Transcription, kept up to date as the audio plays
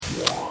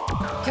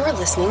You're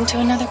listening to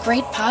another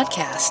great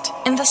podcast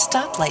in the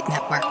Stoplight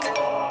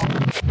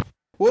Network.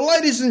 Well,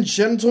 ladies and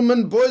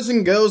gentlemen, boys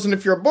and girls, and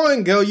if you're a boy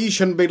and girl, you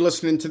shouldn't be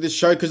listening to this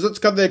show because it's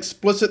got the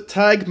explicit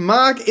tag.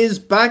 Mark is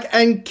back,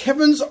 and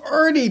Kevin's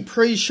already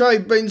pre-show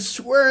been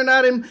swearing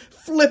at him,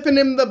 flipping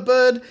him the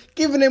bird,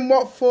 giving him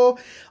what for.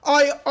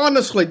 I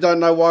honestly don't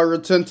know why I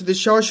returned to this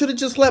show. I should have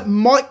just let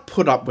Mike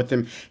put up with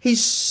him.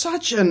 He's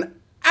such an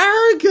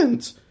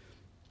arrogant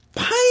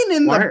pain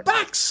in the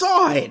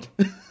backside.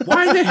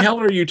 Why the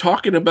hell are you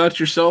talking about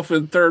yourself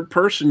in third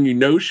person, you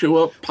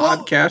no-show-up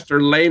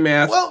podcaster,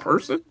 lame-ass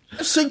person?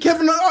 See,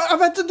 Kevin, I've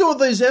had to do all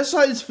these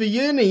essays for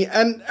uni,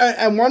 and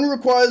one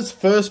requires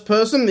first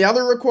person, the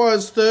other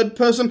requires third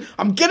person.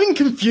 I'm getting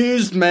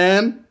confused,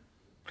 man.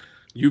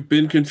 You've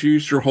been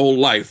confused your whole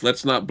life.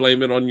 Let's not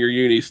blame it on your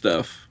uni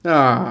stuff.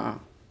 I'll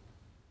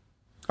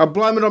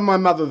blame it on my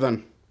mother,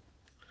 then.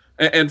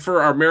 And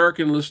for our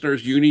American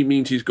listeners, uni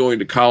means he's going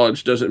to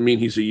college, doesn't mean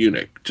he's a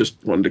eunuch.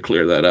 Just wanted to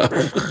clear that up.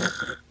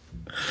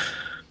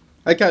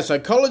 Okay, so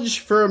college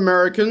for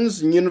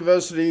Americans and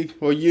university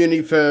or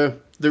uni for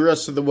the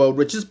rest of the world,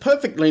 which is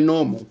perfectly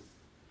normal.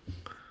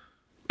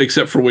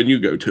 Except for when you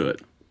go to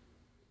it.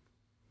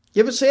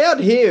 Yeah, but see, out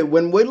here,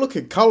 when we look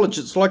at college,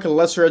 it's like a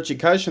lesser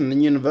education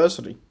than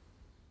university.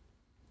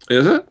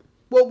 Is it?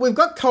 Well, we've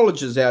got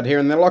colleges out here,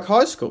 and they're like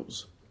high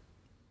schools.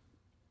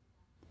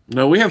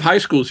 No, we have high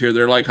schools here.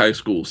 They're like high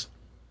schools.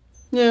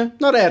 Yeah,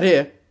 not out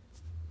here.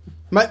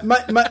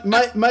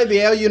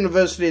 Maybe our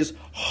university is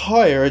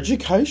higher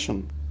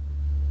education.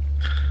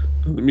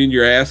 I mean,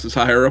 your ass is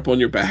higher up on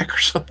your back or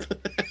something.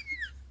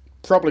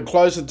 Probably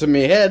closer to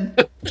me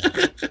head.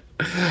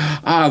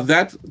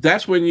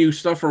 That's when you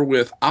suffer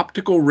with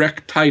optical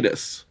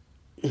rectitis.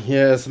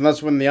 Yes, and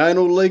that's when the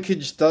anal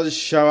leakage does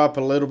show up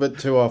a little bit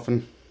too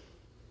often.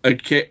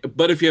 Okay,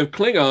 but if you have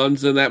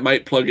Klingons, then that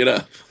might plug it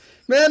up.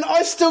 Man,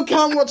 I still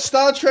can't watch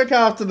Star Trek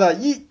after that.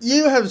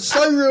 You have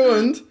so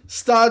ruined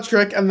Star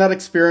Trek and that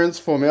experience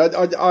for me.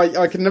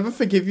 I can never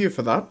forgive you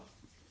for that.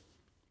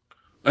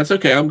 That's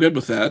okay. I'm good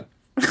with that.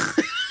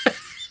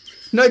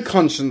 No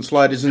conscience,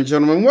 ladies and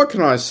gentlemen. What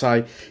can I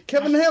say?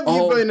 Kevin, how have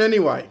you been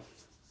anyway?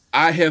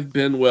 I have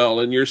been well.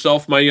 And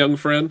yourself, my young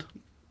friend?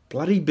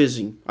 Bloody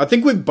busy. I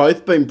think we've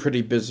both been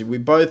pretty busy. We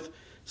both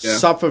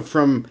suffer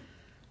from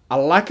a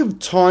lack of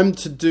time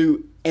to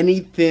do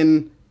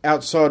anything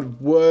outside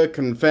of work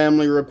and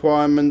family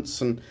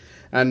requirements and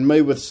me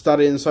with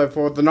study and so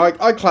forth. And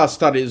I class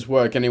study as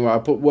work anyway. I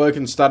put work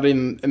and study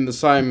in the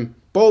same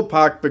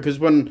ballpark because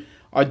when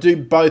I do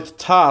both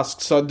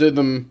tasks, I do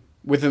them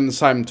within the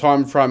same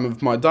time frame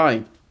of my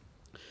day.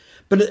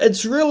 But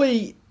it's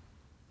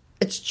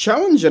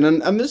challenging,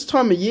 and this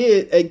time of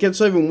year, it gets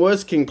even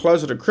worse getting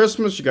closer to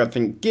Christmas. You got to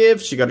think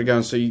gifts, you got to go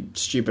and see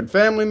stupid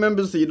family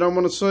members that you don't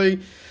want to see.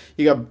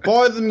 You got to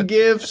buy them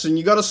gifts, and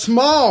you got to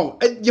smile.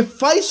 Your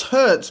face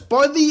hurts.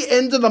 By the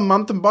end of the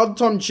month, and by the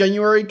time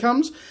January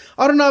comes,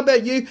 I don't know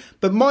about you,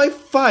 but my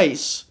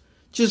face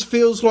just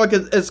feels like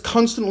it's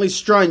constantly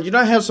strained. You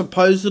know how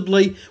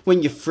supposedly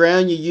when you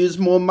frown, you use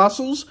more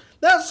muscles?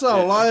 That's a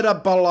load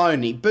of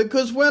baloney,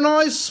 because when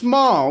I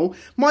smile,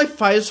 my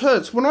face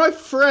hurts. When I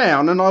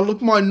frown and I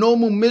look my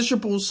normal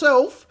miserable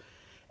self,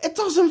 it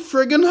doesn't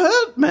friggin'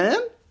 hurt, man.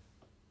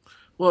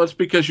 Well, it's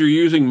because you're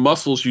using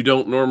muscles you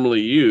don't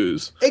normally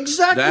use.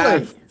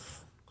 Exactly.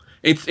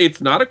 It's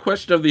not a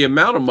question of the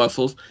amount of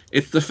muscles.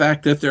 It's the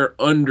fact that they're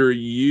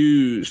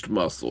underused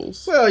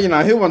muscles. Well,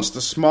 who wants to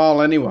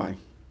smile anyway?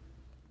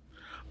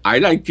 I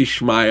like to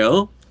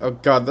smile. Oh,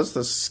 God, that's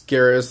the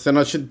scariest thing.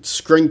 I should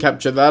screen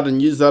capture that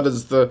and use that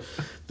as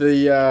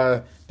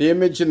the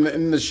image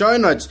in the show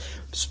notes.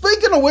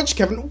 Speaking of which,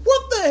 Kevin,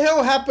 what the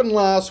hell happened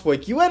last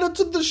week? You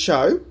edited the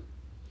show,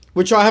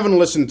 which I haven't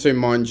listened to,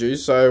 mind you.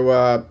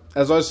 So,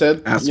 as I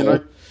said, asshole.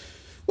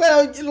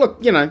 Well,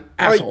 look,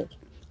 asshole.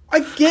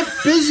 I get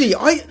busy.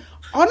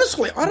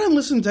 Honestly, I don't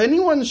listen to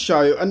anyone's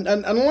show, and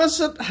unless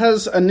it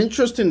has an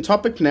interesting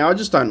topic now, I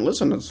just don't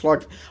listen. It's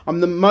like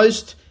I'm the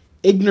most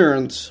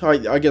ignorant,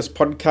 I guess,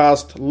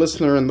 podcast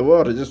listener in the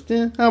world. I just,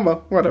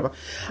 whatever.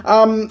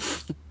 I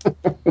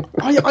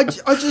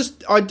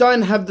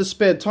don't have the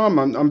spare time.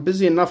 I'm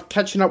busy enough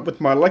catching up with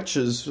my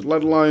lectures,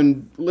 let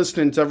alone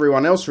listening to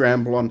everyone else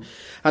ramble on.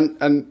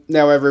 And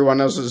now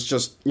everyone else is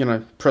just,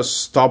 press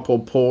stop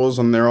or pause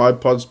on their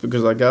iPods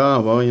because I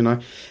go,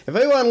 if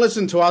he won't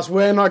listen to us,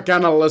 we're not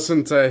going to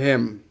listen to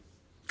him.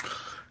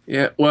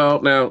 Yeah, well,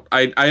 now,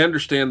 I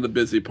understand the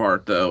busy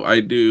part, though.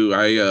 I do.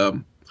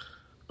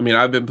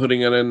 I've been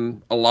putting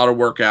in a lot of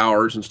work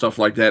hours and stuff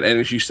like that. And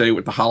as you say,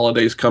 with the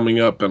holidays coming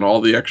up and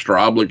all the extra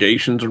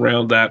obligations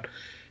around that,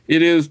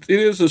 it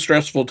is a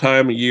stressful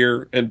time of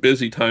year and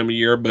busy time of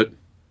year. But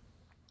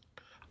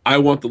I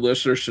want the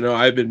listeners to know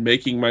I've been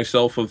making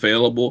myself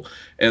available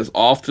as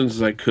often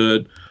as I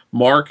could.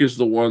 Mark is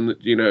the one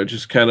that,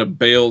 just kind of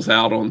bails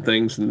out on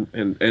things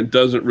and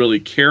doesn't really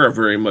care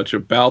very much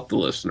about the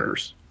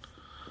listeners.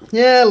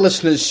 Yeah,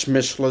 listeners,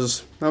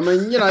 schmishlers. I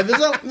mean,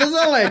 there's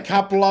only a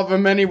couple of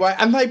them anyway,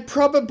 and they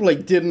probably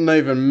didn't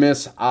even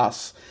miss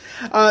us.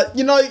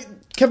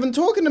 Kevin,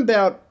 talking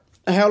about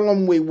how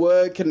long we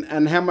work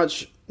and how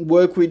much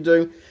work we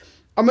do.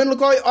 I mean,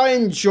 look, I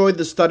enjoy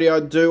the study I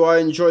do. I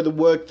enjoy the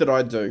work that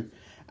I do.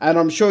 And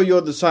I'm sure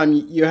you're the same.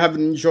 You have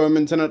an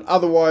enjoyment in it.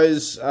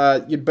 Otherwise,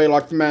 you'd be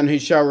like the man who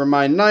shall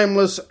remain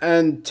nameless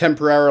and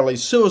temporarily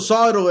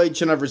suicidal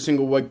each and every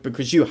single week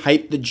because you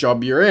hate the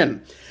job you're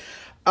in.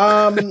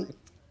 I'm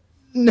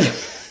going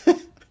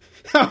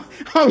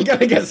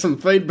to get some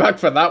feedback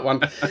for that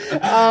one.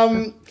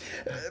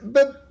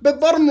 But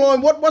bottom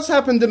line, what's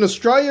happened in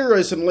Australia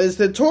recently is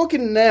they're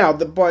talking now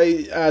that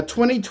by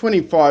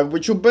 2025,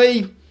 which will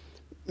be,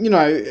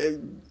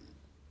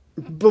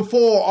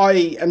 before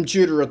I am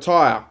due to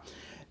retire,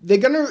 they're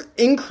going to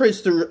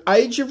increase the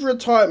age of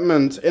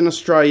retirement in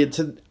Australia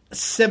to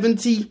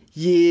 70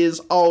 years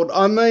old.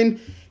 I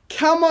mean,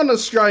 come on,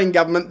 Australian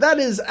government, that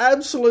is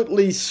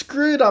absolutely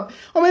screwed up.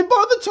 I mean,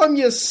 by the time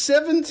you're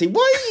 70,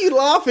 why are you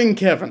laughing,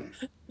 Kevin?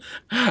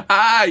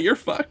 You're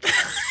fucked.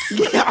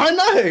 Yeah, I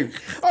know.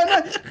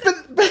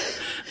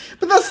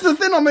 But that's the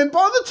thing. I mean,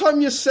 by the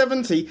time you're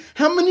 70,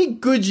 how many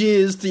good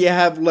years do you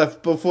have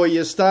left before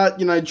you start,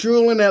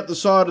 drooling out the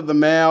side of the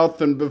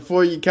mouth and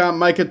before you can't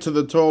make it to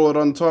the toilet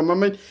on time? I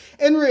mean,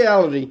 in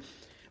reality,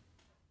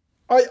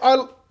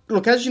 I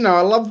look, as you know,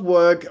 I love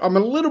work. I'm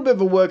a little bit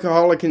of a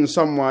workaholic in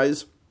some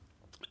ways,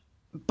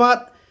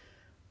 but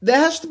there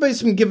has to be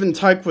some give and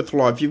take with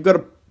life. You've got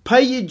to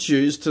pay your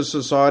dues to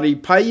society,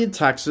 pay your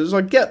taxes. I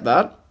get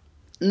that.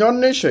 Not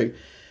an issue.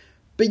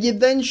 But you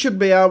then should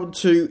be able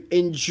to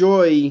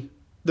enjoy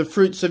the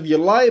fruits of your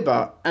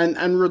labour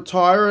and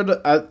retire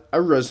at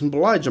a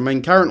reasonable age. I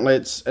mean, currently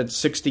it's at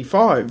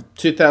 65.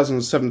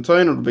 2017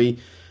 it'll be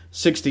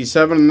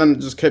 67, and then it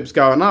just keeps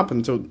going up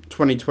until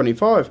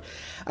 2025.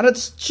 And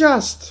it's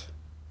just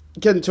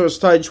getting to a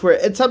stage where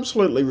it's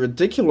absolutely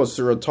ridiculous,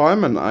 the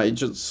retirement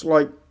age. It's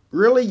like,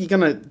 really, you're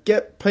going to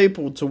get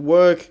people to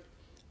work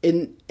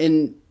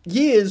in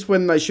years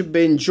when they should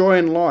be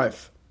enjoying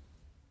life?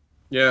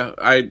 Yeah,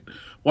 I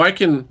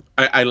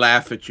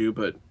laugh at you,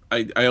 but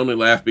I only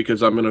laugh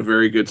because I'm in a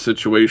very good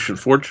situation.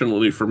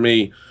 Fortunately for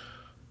me,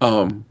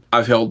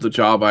 I've held the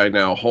job I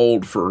now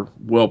hold for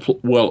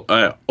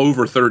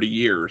over 30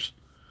 years.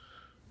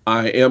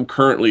 I am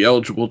currently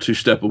eligible to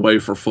step away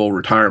for full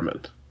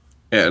retirement,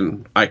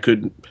 and I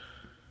could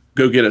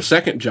go get a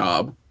second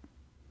job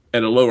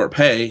at a lower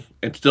pay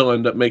and still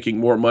end up making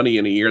more money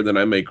in a year than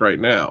I make right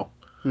now.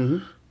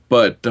 Mm-hmm.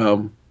 But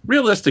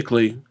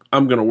realistically,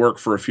 I'm going to work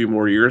for a few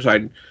more years.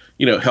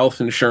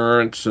 Health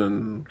insurance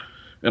and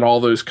all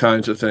those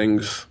kinds of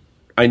things,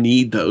 I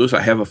need those. I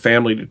have a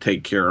family to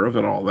take care of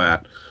and all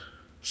that.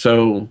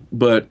 So,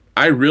 but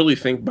I really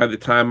think by the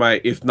time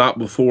if not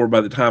before,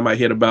 by the time I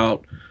hit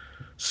about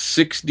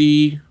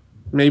 60,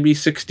 maybe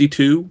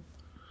 62,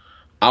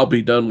 I'll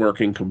be done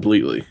working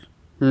completely.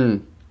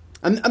 And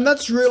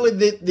that's really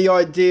the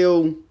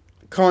ideal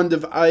kind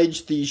of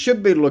age that you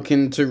should be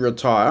looking to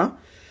retire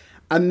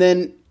and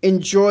then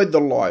enjoy the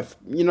life.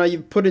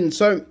 You've put in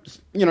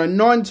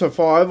 9 to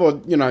 5,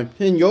 or,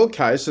 in your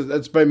case,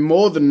 it's been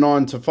more than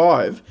 9 to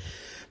 5.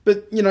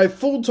 But,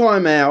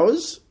 full-time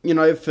hours,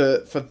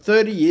 for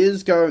 30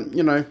 years going,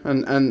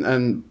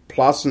 and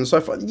plus and so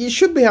forth, you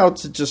should be able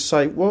to just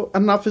say, well,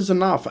 enough is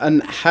enough,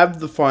 and have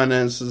the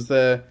finances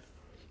there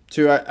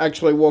to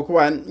actually walk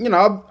away. And,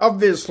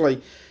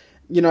 obviously,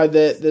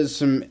 there's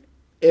some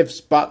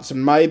ifs, buts,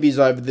 and maybes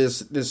over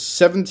this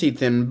 70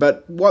 thing,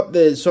 but what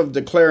they're sort of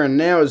declaring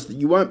now is that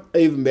you won't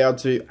even be able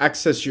to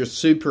access your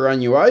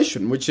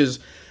superannuation, which is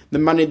the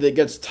money that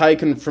gets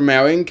taken from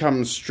our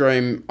income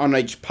stream on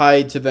each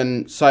pay to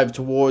then save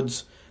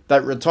towards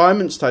that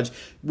retirement stage.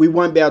 We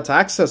won't be able to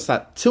access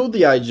that till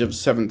the age of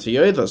 70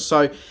 either.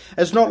 So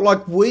it's not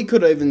like we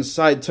could even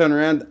say turn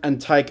around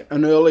and take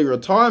an early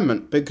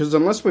retirement, because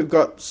unless we've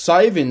got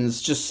savings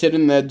just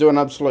sitting there doing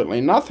absolutely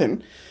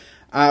nothing,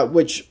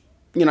 which,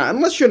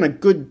 unless you're in a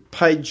good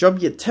paid job,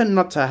 you tend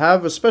not to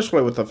have,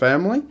 especially with a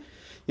family.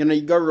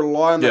 You got to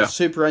rely on that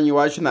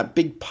superannuation, that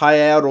big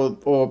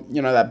payout, or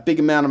that big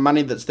amount of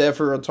money that's there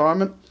for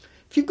retirement.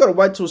 If you've got to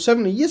wait till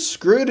 70, you're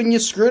screwed, and you're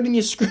screwed, and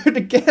you're screwed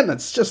again.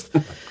 It's just,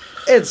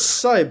 it's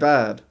so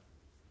bad.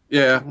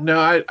 Yeah,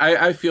 no,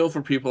 I feel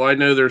for people. I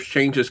know there's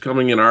changes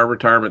coming in our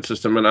retirement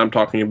system, and I'm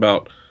talking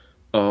about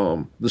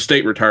the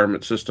state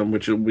retirement system,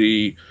 which will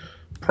be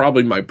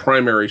probably my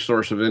primary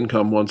source of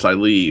income once I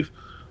leave.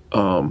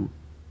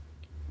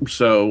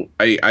 So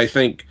I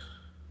think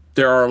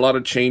there are a lot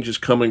of changes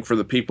coming for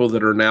the people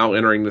that are now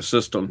entering the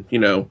system,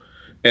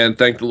 and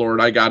thank the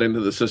Lord I got into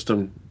the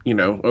system,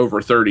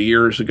 over 30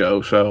 years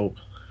ago. So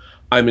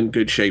I'm in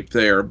good shape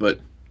there. But,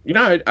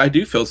 I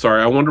do feel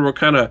sorry. I wonder what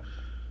kind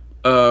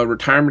of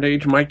retirement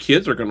age my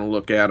kids are going to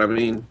look at. I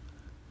mean,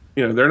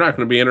 they're not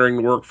going to be entering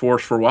the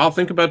workforce for a while.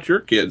 Think about your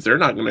kids. They're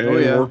not going to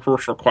enter the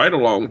workforce for quite a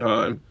long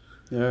time.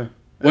 Yeah.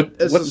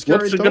 What's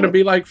it going to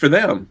be like for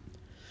them?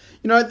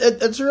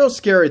 It's a real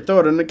scary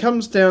thought, and it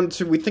comes down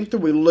to, we think that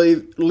we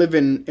live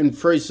in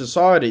free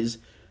societies,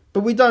 but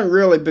we don't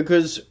really,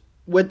 because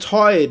we're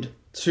tied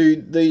to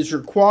these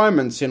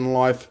requirements in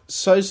life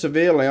so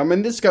severely. I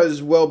mean, this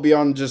goes well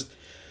beyond just,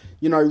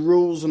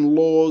 rules and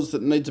laws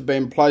that need to be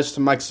in place to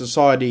make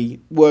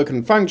society work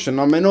and function.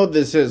 I mean, all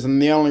this is,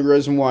 and the only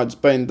reason why it's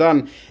been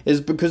done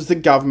is because the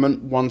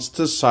government wants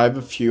to save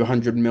a few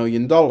 $100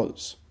 million.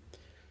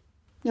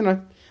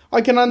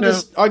 I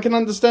can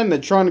understand they're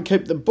trying to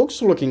keep the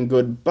books looking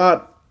good,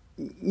 but,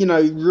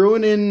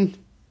 ruining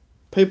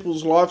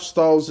people's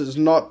lifestyles is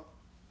not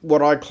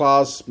what I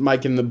class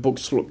making the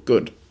books look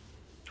good.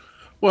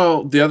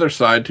 Well, the other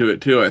side to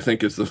it, too, I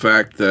think, is the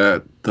fact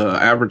that the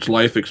average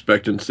life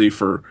expectancy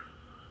for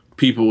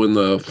people in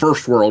the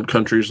first world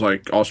countries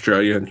like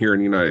Australia and here in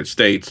the United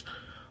States,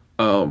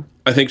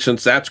 I think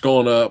since that's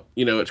going up,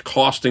 it's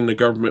costing the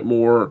government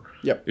more.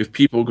 Yep. If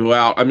people go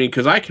out. I mean,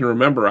 because I can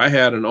remember I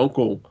had an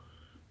uncle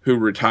who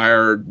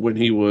retired when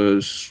he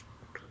was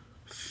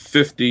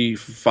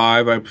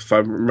 55, if I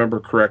remember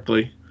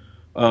correctly.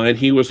 And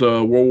he was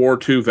a World War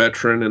II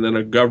veteran and then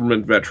a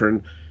government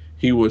veteran.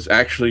 He was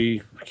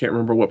actually, I can't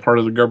remember what part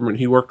of the government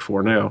he worked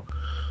for now,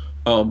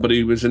 but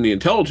he was in the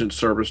intelligence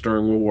service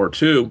during World War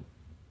II.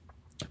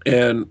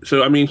 And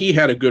so, I mean, he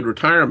had a good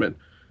retirement.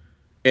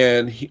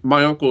 And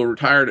my uncle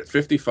retired at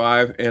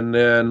 55 and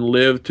then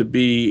lived to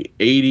be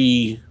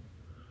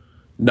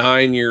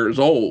 89 years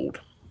old.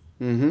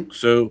 Mm-hmm.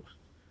 So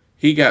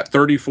he got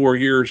 34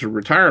 years of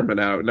retirement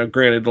out. Now,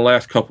 granted, the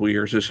last couple of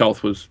years, his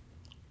health was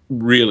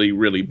really,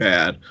 really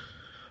bad.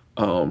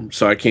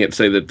 So I can't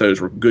say that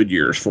those were good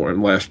years for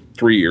him, last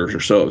 3 years or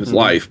so of his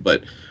life.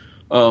 But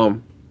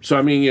so,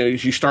 I mean,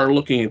 as you start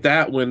looking at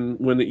that,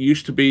 when it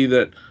used to be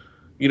that,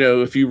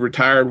 if you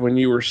retired when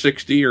you were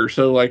 60 or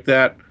so like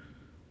that,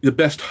 the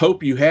best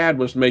hope you had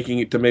was making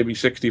it to maybe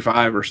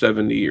 65 or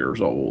 70 years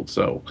old.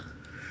 So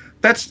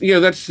that's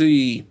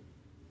the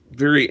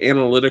very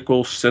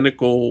analytical,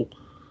 cynical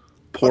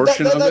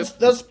portion of it.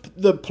 That's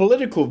the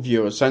political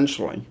view,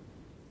 essentially.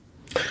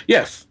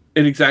 Yes,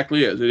 it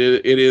exactly is.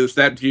 It is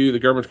that view. The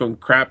government's going,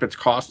 crap, it's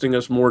costing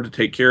us more to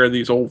take care of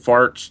these old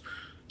farts.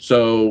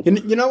 So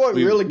you know what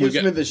really gives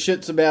me the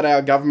shits about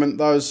our government,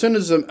 though? As soon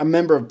as a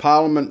member of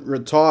parliament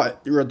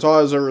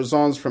retires or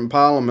resigns from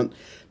parliament,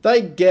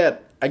 they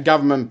get a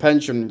government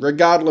pension,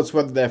 regardless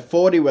whether they're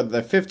 40, whether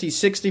they're 50,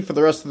 60, for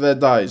the rest of their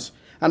days.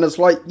 And it's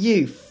like,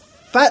 you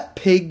fat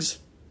pigs,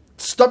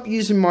 stop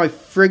using my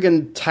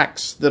friggin'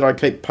 tax that I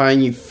keep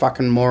paying, you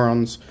fucking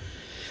morons.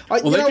 They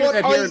do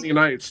that here in the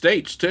United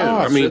States, too.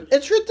 I mean,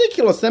 it's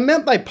ridiculous. The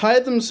amount they pay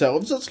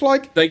themselves, it's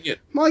like,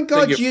 my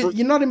God,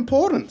 you're not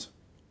important.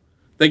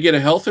 They get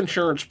a health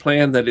insurance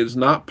plan that is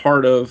not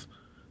part of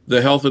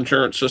the health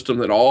insurance system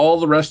that all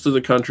the rest of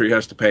the country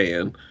has to pay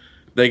in.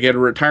 They get a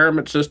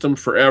retirement system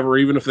forever,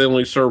 even if they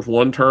only serve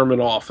one term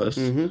in office.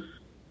 Mm-hmm.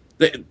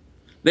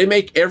 They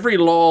make every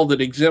law that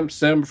exempts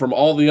them from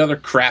all the other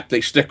crap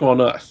they stick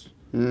on us.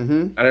 Mm-hmm.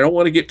 And I don't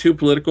want to get too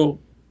political,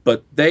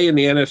 but they and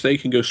the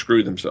NSA can go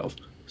screw themselves.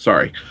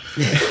 Sorry.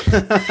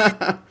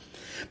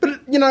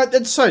 But,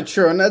 it's so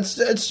true, and it's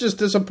just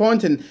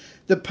disappointing.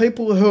 The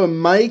people who are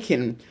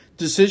making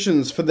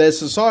decisions for their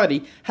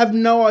society have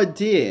no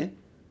idea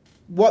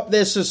what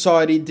their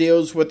society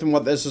deals with and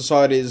what their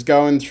society is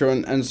going through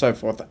and so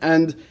forth.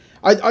 And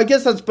I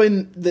guess that's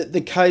been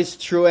the case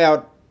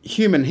throughout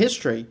human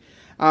history,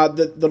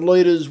 that the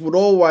leaders would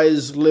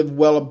always live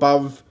well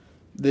above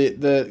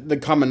the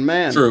common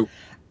man. True.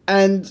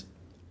 And,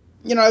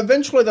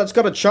 eventually that's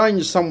got to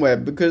change somewhere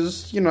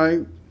because,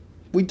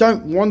 we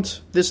don't want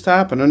this to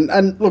happen.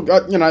 And look,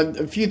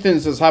 a few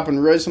things that's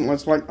happened recently.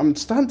 It's like, I'm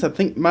starting to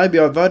think maybe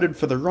I voted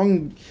for the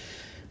wrong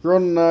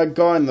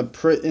guy in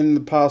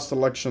the past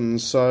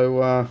elections.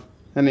 So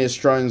any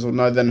Australians will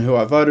know then who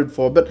I voted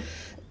for. But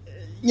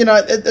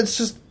it's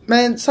just,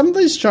 man, some of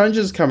these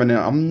changes coming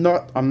out, I'm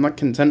not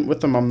content with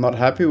them. I'm not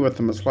happy with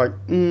them. It's like,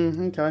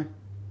 okay.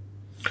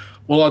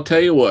 Well, I'll tell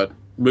you what.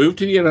 Move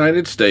to the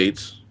United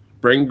States.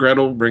 Bring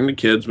Gretel. Bring the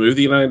kids. Move to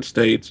the United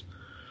States.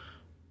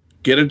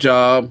 Get a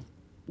job.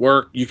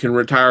 Work. You can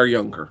retire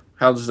younger.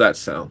 How does that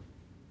sound?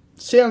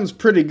 Sounds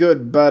pretty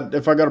good, but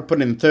if I got to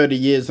put in 30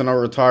 years, then I'll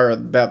retire at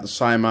about the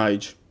same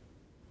age.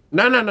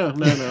 No.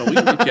 We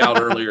can get you out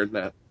earlier than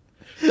that.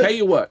 Tell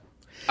you what.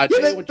 But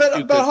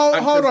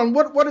hold on.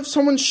 What if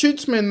someone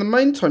shoots me in the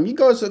meantime? You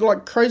guys are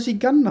like crazy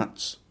gun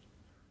nuts.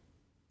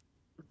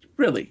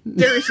 Really?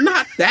 There is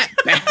not that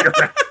bad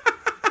around.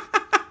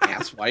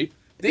 Asswipe.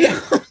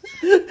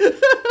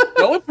 The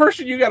only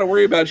person you got to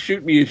worry about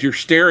shooting me is you're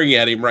staring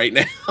at him right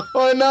now.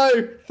 I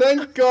know.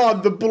 Thank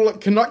God the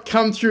bullet cannot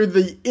come through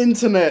the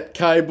internet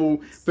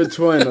cable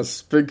between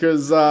us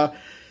because,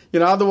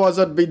 otherwise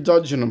I'd be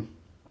dodging them.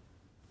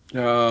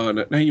 Oh,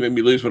 now you made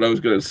me lose what I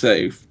was going to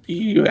say.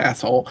 You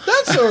asshole.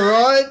 That's all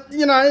right.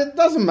 It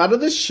doesn't matter.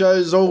 This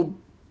show's all,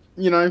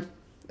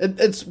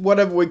 it's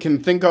whatever we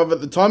can think of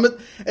at the time.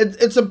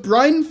 It's a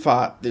brain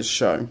fart, this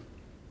show.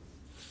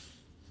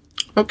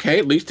 Okay,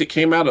 at least it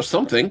came out of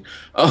something.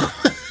 Well,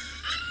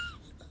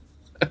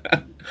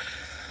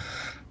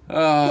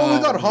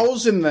 we got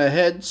holes in the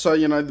head, so,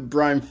 the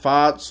brain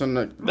farts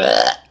and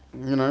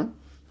Well,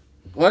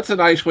 that's a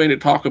nice way to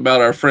talk about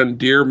our friend,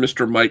 dear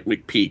Mr. Mike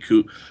McPeak,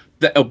 who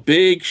A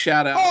big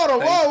shout out.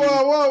 Hold on,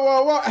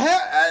 whoa.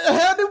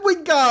 How did we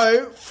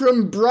go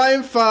from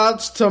brain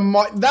farts to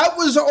Mike? That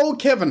was all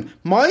Kevin.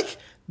 Mike,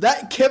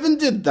 Kevin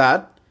did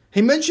that.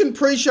 He mentioned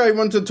pre-show he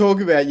wanted to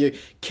talk about you.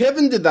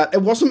 Kevin did that.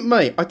 It wasn't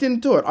me. I didn't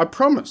do it. I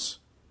promise.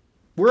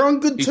 We're on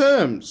good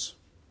terms.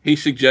 He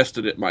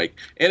suggested it, Mike.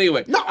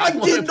 Anyway. No, I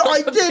did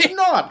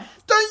not.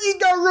 Don't you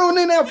go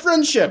ruining our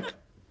friendship.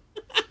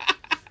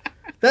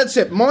 That's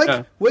it,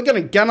 Mike. We're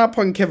going to gun up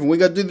on Kevin. We're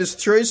going to do this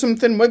threesome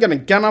thing. We're going to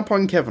gun up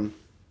on Kevin.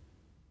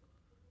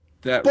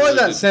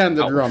 That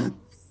sounded wrong.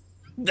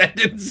 That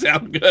didn't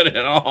sound good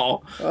at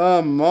all.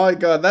 Oh, my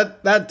God.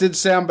 That did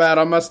sound bad,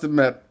 I must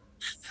admit.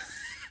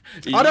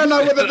 I don't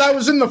know whether that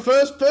was in the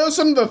first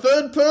person, the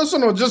third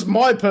person, or just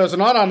my person.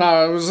 I don't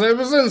know. It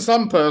was in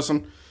some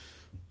person.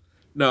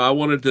 No, I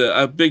wanted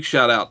a big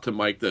shout out to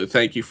Mike, though.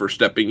 Thank you for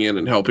stepping in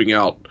and helping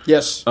out.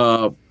 Yes.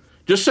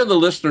 Just so the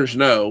listeners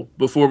know,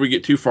 before we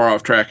get too far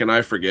off track and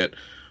I forget,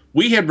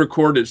 we had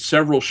recorded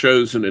several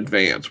shows in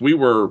advance. We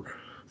were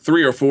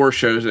 3 or 4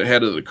 shows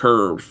ahead of the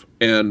curve,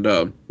 and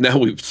now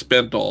we've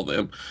spent all of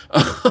them.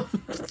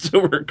 So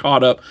we're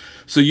caught up.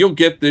 So you'll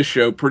get this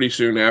show pretty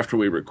soon after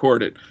we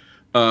record it.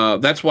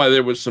 That's why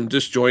there was some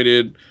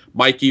disjointed.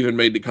 Mike even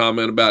made the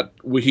comment about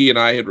he and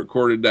I had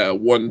recorded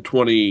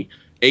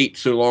 128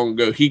 so long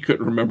ago he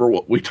couldn't remember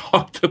what we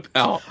talked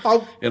about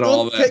all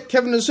that.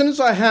 Kevin, as soon as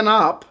I hang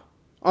up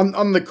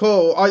on the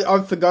call,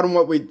 I've forgotten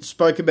what we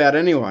spoke about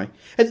anyway.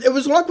 It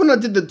was like when I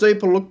did the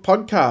Deeper Look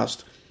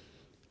podcast.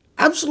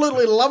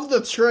 Absolutely loved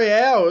the 3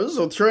 hours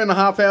or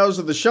 3.5 hours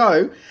of the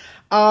show.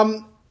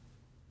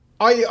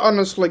 I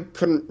honestly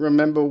couldn't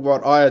remember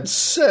what I had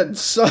said,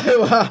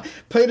 so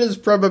Peter's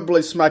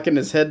probably smacking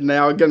his head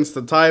now against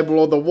the table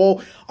or the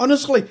wall.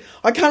 Honestly,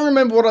 I can't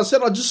remember what I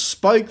said. I just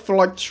spoke for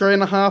like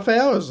 3.5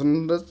 hours,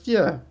 and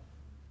yeah.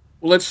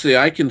 Well, let's see.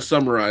 I can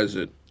summarize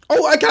it.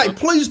 Oh, okay.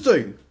 Please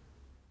do.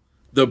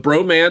 The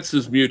bromance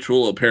is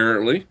mutual,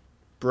 apparently.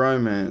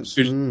 Bromance.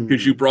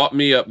 Because you brought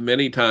me up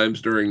many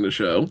times during the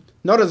show.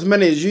 Not as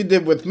many as you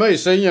did with me,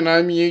 so,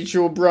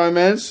 mutual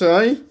bromance,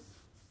 eh?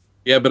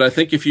 Yeah, but I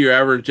think if you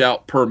average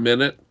out per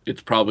minute,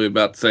 it's probably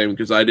about the same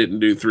because I didn't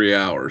do 3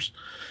 hours.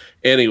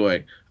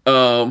 Anyway,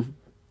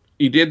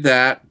 you did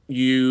that.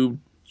 You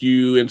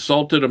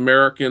insulted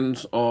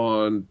Americans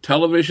on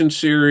television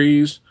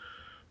series,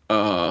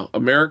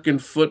 American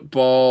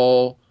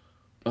football,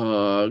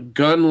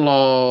 gun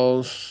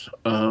laws.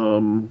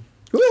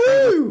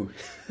 Woohoo!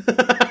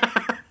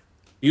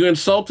 You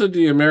insulted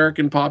the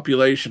American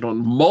population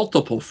on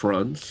multiple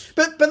fronts.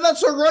 But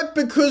that's all right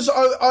because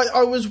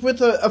I was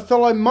with a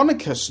fellow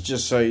monarchist, you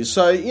see.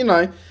 So,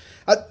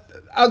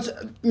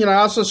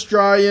 us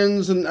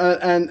Australians and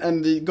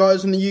the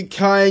guys in the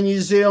UK,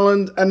 New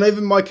Zealand, and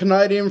even my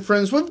Canadian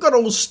friends, we've got to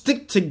all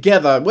stick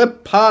together. We're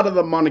part of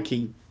the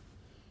monarchy.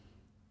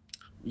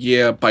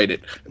 Yeah, bite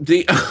it.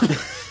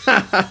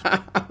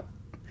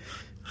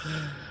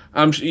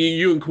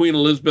 You and Queen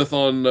Elizabeth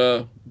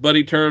on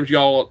buddy terms,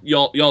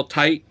 y'all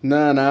tight?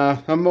 No.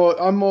 I'm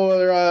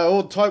more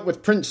all tight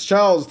with Prince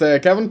Charles there,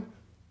 Kevin.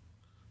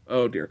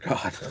 Oh dear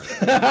God.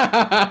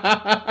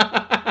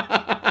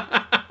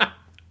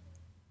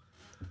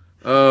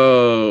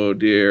 Oh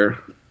dear.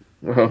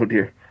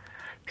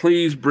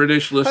 Please,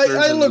 British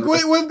listeners. Hey, look,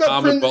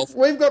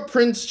 we've got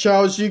Prince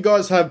Charles. You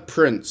guys have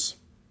Prince.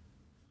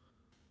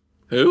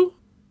 Who?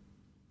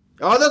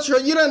 Oh, that's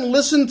right. You don't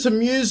listen to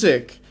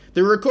music.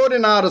 The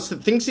recording artist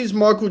that thinks he's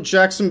Michael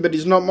Jackson, but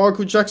he's not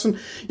Michael Jackson.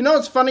 You know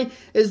what's funny?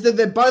 Is that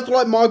they're both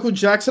like Michael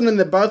Jackson and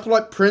they're both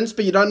like Prince,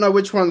 but you don't know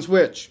which one's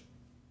which.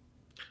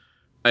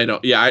 I know.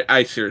 Yeah,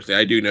 I seriously,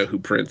 I do know who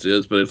Prince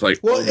is, but it's like,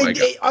 well, oh my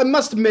God. I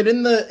must admit,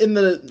 in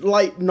the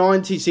late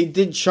 90s, he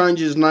did change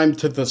his name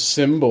to The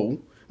Symbol,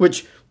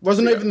 which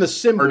wasn't even the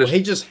symbol.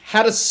 He just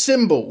had a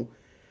symbol.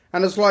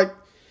 And it's like,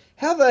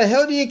 how the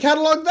hell do you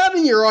catalog that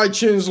in your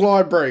iTunes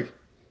library?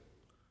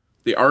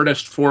 The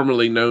artist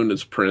formerly known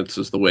as Prince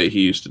is the way he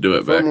used to do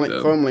it back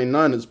then. Formerly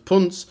known as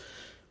Punce.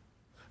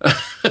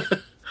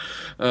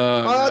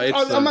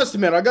 I must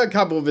admit, I got a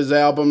couple of his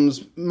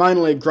albums,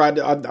 mainly great.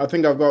 I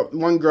think I've got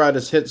one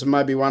greatest hits and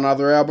maybe one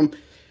other album.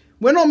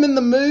 When I'm in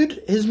the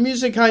mood, his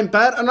music ain't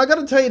bad. And I got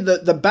to tell you,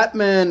 the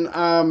Batman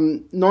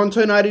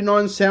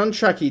 1989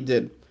 soundtrack he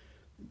did,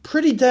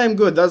 pretty damn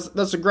good.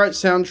 That's a great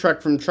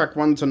soundtrack from track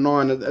 1 to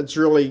 9. It's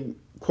really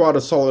quite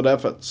a solid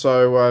effort.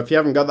 So if you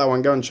haven't got that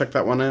one, go and check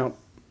that one out.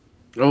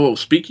 Oh,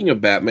 speaking of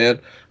Batman,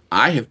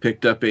 I have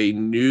picked up a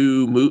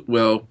new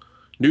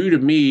to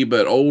me,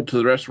 but old to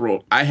the rest of the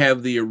world. I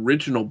have the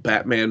original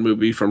Batman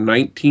movie from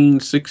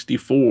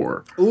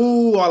 1964.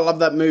 Ooh, I love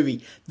that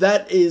movie.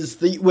 That is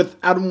with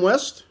Adam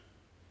West?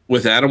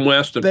 With Adam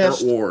West and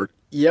Burt Ward.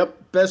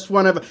 Yep, best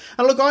one ever.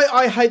 And look,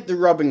 I hate the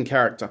Robin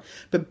character.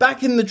 But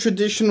back in the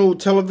traditional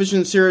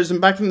television series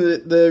and back in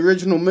the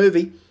original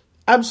movie,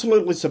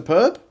 absolutely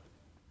superb.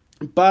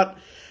 But...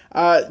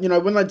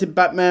 when they did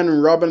Batman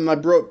and Robin, they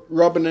brought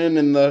Robin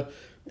in the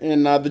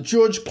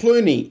George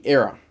Clooney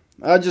era.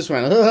 I just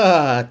went,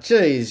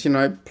 geez,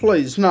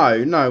 please,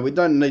 no, we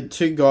don't need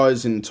two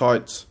guys in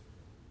tights.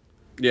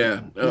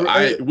 Yeah,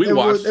 we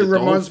watched it. It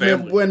reminds me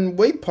of family. when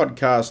we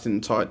podcast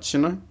in tights,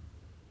 you know?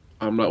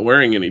 I'm not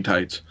wearing any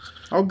tights.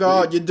 Oh,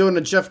 God, you're doing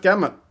a Jeff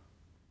Gamet.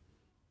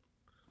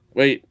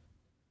 Wait.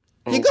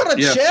 You got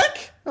to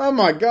check? Oh,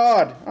 my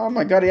God.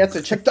 He has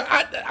to check.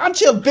 Aren't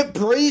you a bit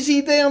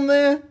breezy down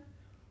there?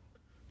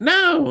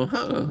 No.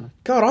 Huh.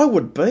 God, I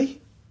would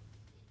be.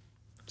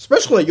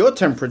 Especially at your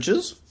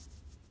temperatures.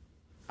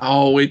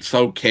 Oh, it's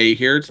okay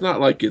here. It's not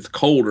like it's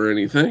cold or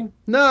anything.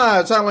 No,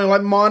 it's only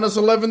like minus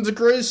 11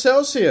 degrees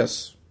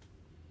Celsius.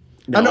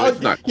 No, it's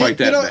not quite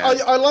that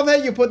bad. I love how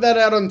you put that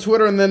out on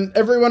Twitter, and then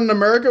everyone in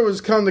America was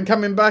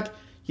coming back.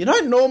 You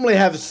don't normally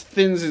have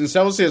things in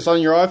Celsius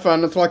on your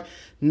iPhone. It's like,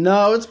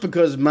 no, it's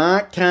because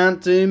Mark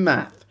can't do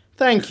math.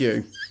 Thank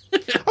you.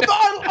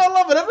 I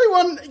love it.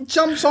 Everyone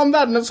jumps on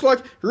that, and it's like,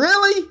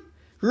 really?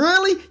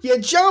 Really? You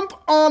jump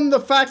on the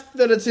fact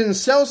that it's in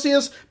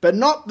Celsius, but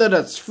not that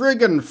it's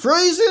friggin'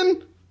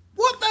 freezing?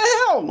 What the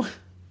hell?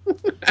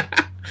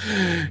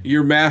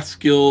 Your math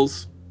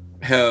skills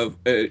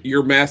have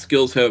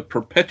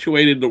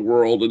perpetuated the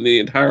world, and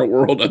the entire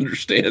world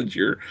understands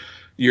you're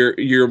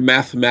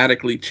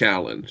mathematically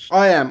challenged.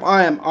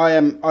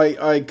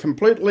 I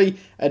completely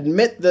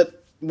admit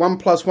that 1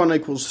 +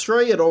 1 =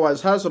 3. It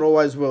always has. It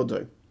always will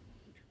do.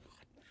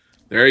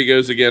 There he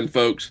goes again,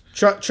 folks.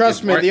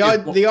 Trust me,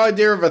 the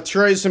idea of a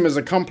threesome is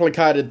a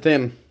complicated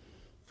thing.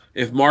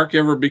 If Mark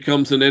ever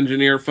becomes an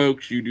engineer,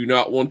 folks, you do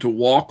not want to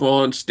walk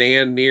on,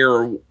 stand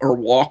near, or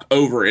walk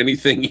over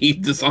anything he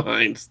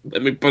designs.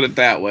 Let me put it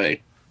that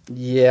way.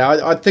 Yeah,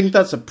 I think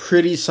that's a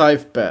pretty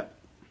safe bet.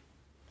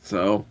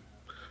 So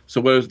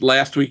what was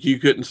last week you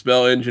couldn't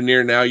spell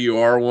engineer, now you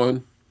are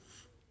one?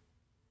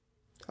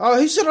 Oh,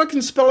 who said I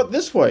can spell it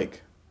this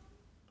week?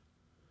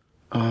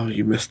 Oh,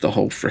 you missed the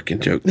whole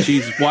frickin' joke.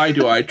 Jeez, why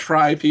do I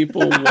try,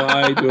 people?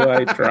 Why do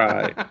I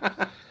try?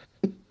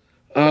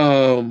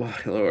 Oh, my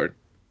Lord.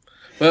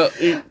 Well,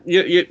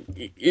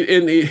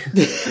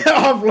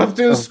 I've left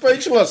him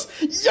speechless.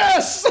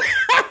 Yes!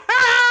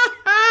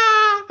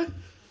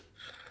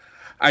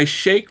 I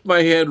shake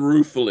my head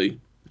ruefully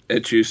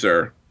at you,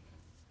 sir.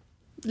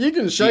 You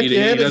can shake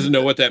your head. He doesn't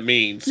know what that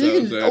means.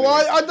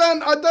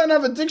 I don't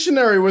have a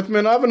dictionary with me,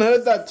 and I haven't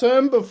heard that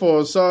term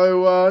before.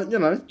 So you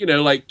know. You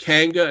know, like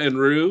Kanga and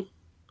Roo.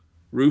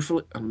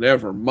 Ruefully. Oh,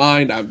 never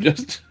mind. I'm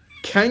just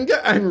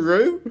Kanga and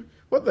Roo.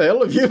 What the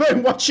hell have you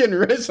been watching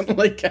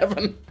recently,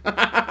 Kevin?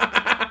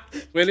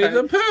 Winnie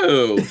the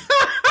Pooh.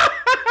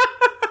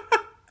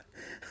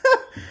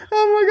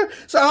 Oh my God!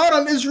 So hold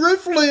on. Is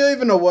ruefully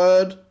even a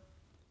word?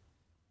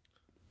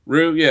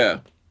 Roo, yeah.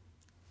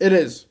 It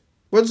is.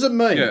 What does it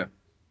mean? Yeah.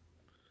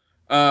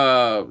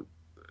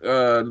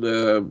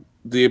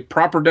 The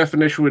proper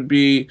definition would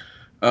be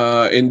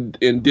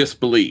in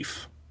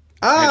disbelief.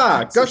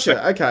 Ah,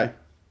 gotcha. Okay.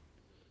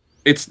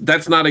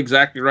 That's not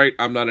exactly right.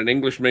 I'm not an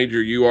English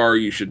major. You are.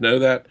 You should know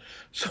that.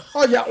 So.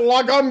 Oh yeah,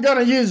 like I'm going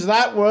to use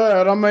that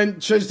word. I mean,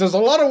 geez, there's a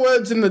lot of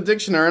words in the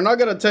dictionary, and I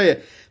got to tell you,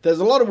 there's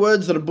a lot of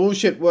words that are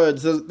bullshit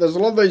words. There's a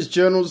lot of these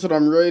journals that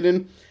I'm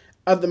reading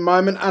at the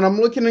moment, and I'm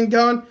looking and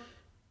going,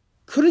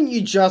 couldn't you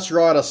just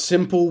write a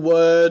simple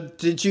word?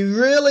 Did you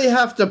really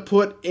have to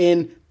put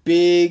in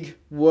big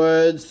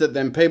words that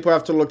then people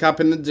have to look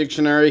up in the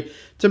dictionary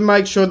to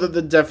make sure that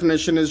the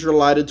definition is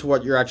related to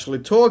what you're actually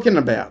talking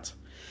about?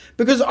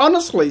 Because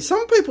honestly,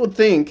 some people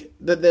think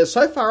that they're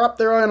so far up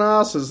their own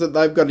asses that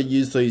they've got to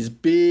use these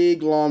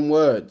big, long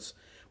words.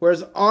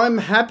 Whereas I'm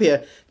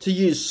happier to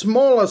use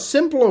smaller,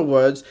 simpler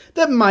words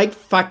that make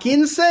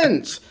fucking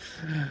sense.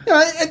 You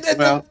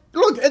know,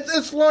 look,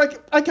 it's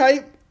like,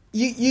 okay,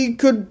 you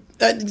could...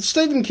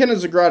 Stephen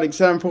Kinner's a great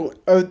example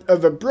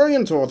of a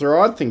brilliant author.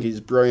 I think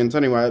he's brilliant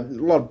anyway. A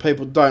lot of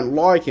people don't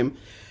like him.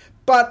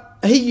 But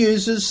he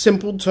uses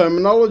simple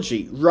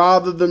terminology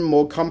rather than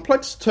more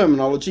complex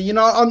terminology. You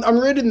know, I'm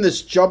reading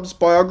this Jobs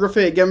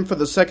biography again for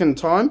the second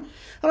time,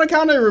 and I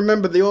can't even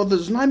remember the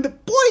author's name,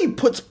 but boy, he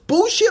puts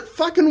bullshit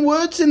fucking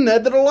words in there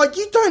that are like,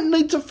 you don't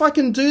need to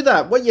fucking do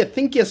that. What, you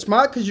think you're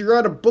smart because you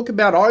wrote a book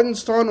about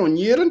Einstein or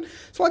Newton?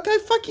 It's like, hey,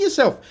 fuck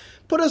yourself.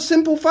 Put a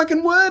simple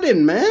fucking word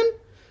in, man.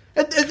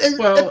 It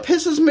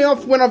pisses me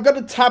off when I've got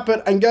to tap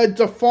it and go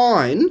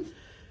define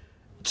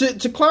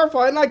to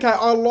clarify. And okay,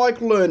 I like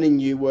learning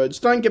new words,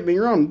 don't get me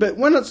wrong, but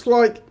when it's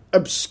like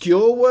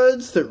obscure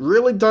words that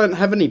really don't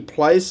have any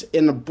place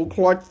in a book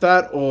like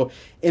that or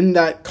in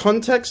that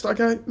context, I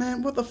go,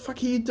 man, what the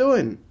fuck are you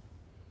doing?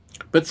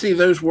 But see,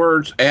 those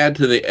words add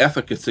to the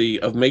efficacy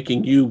of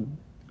making you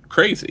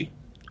crazy.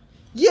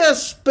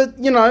 Yes, but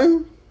you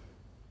know,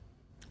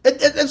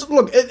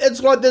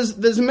 it's like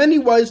there's many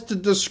ways to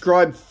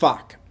describe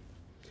fuck.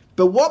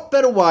 But what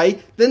better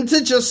way than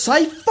to just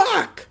say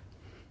fuck?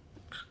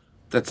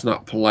 That's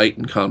not polite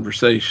in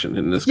conversation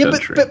in this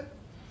country. But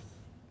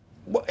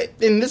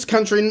in this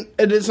country,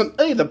 it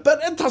isn't either. But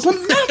it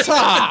doesn't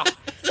matter.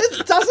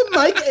 It doesn't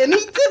make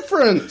any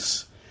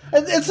difference.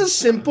 It's a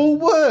simple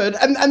word.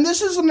 And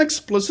this is an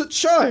explicit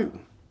show.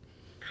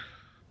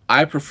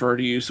 I prefer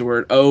to use the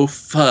word, oh,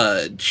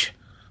 fudge.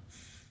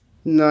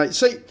 No,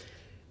 see,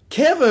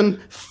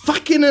 Kevin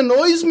fucking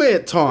annoys me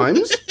at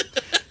times.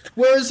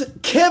 Whereas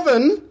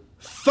Kevin,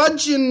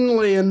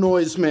 fudgingly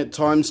annoys me at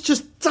times,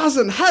 just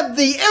doesn't have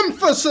the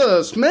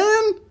emphasis,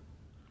 man.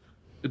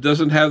 It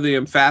doesn't have the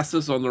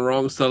emphasis on the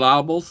wrong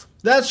syllables.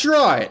 That's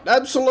right,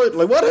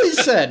 absolutely. What he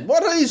said.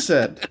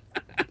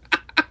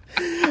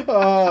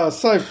 Oh,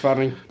 so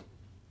funny.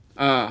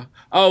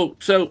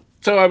 So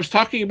I was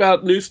talking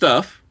about new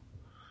stuff.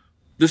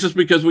 This is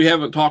because we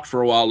haven't talked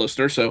for a while,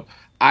 listener, so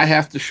I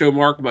have to show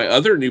Mark my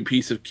other new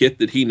piece of kit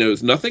that he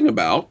knows nothing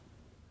about.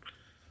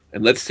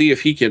 And let's see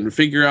if he can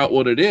figure out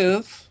what it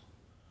is.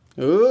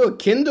 Ooh,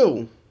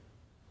 Kindle.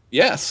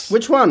 Yes.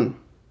 Which one?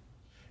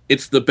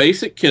 It's the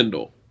basic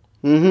Kindle.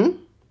 Mm-hmm.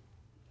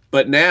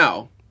 But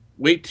now,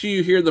 wait till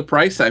you hear the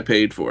price I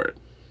paid for it.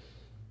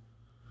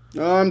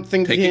 I'm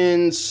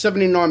thinking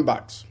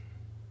 $79.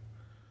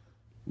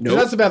 Nope.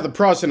 That's about the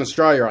price in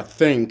Australia, I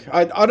think.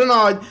 I don't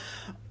know.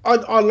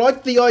 I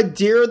like the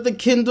idea of the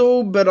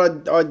Kindle, but I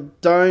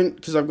don't,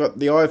 because I've got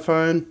the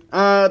iPhone.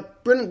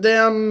 Bring it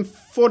down,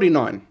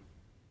 $49.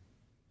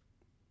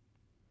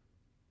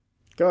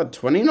 God,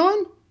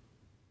 29?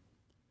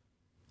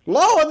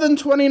 Lower than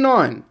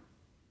 29.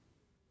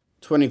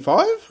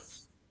 25?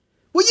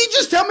 Will you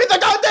just tell me the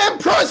goddamn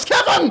price,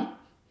 Kevin?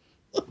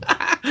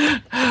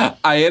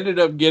 I ended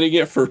up getting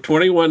it for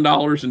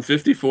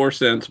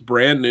 $21.54,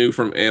 brand new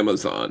from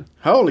Amazon.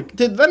 Holy,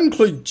 did that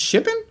include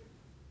shipping?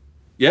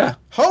 Yeah.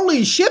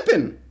 Holy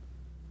shipping.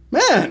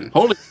 Man.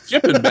 Holy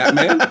shipping,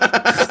 Batman.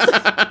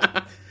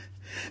 That's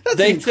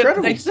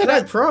incredible.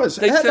 Great price.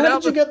 How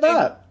did you get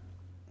that?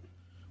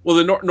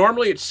 Well,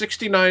 normally it's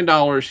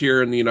 $69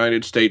 here in the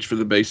United States for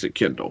the basic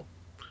Kindle.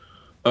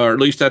 Or at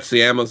least that's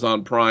the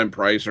Amazon Prime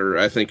price, or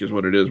I think is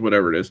what it is,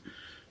 whatever it is.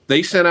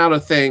 They sent out a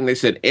thing. They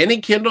said,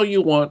 any Kindle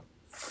you want,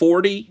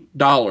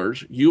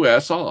 $40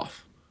 US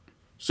off.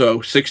 So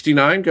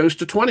 $69 goes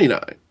to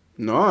 $29.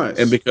 Nice.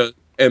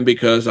 And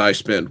because I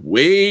spend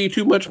way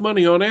too much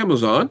money on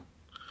Amazon,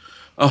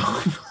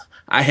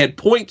 I had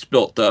points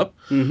built up.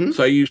 Mm-hmm.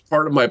 So I used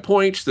part of my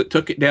points that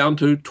took it down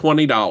to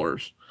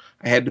 $20.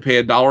 I had to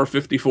pay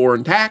 $1.54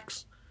 in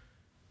tax,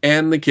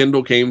 and the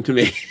Kindle came to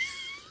me.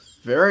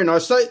 Very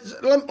nice. So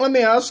let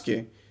me ask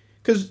you,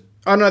 because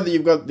I know that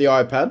you've got the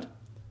iPad.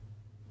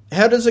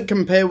 How does it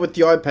compare with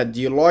the iPad?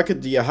 Do you like it?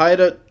 Do you hate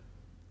it?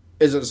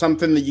 Is it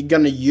something that you're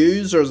going to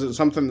use, or is it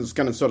something that's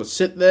going to sort of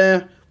sit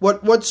there?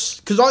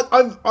 Because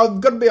I've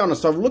got to be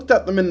honest, I've looked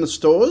at them in the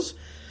stores,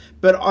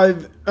 but I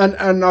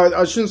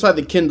shouldn't say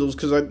the Kindles,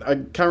 because I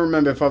can't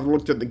remember if I've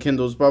looked at the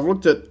Kindles, but I've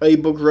looked at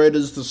ebook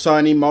readers, the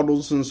Sony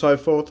models and so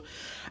forth,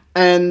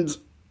 and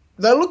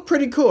they look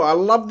pretty cool. I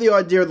love the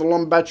idea of the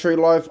long battery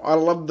life. I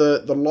love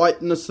the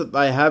lightness that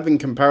they have in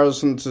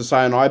comparison to,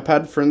 say, an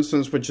iPad, for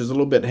instance, which is a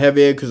little bit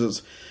heavier because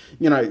it's,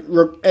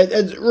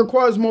 it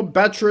requires more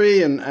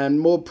battery and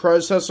more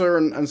processor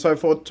and so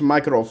forth to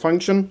make it all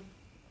function.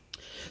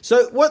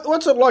 So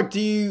what's it like? Do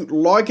you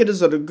like it?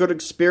 Is it a good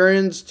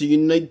experience? Do you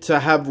need to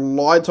have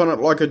light on it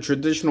like a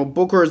traditional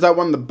book, or is that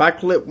one of the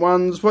backlit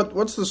ones?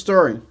 What's the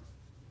story?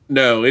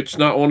 No, it's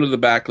not one of the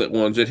backlit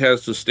ones. It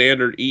has the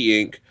standard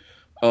e-ink.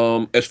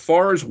 As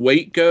far as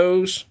weight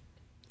goes,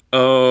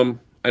 I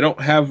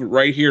don't have it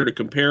right here to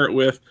compare it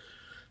with.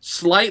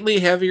 Slightly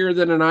heavier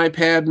than an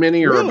iPad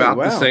mini, or about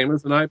the same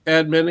as an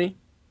iPad mini.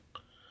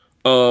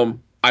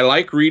 I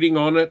like reading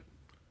on it.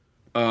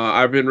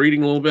 I've been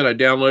reading a little bit. I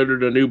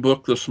downloaded a new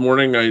book this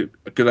morning. I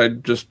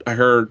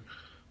heard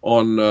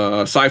on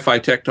Sci-Fi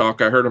Tech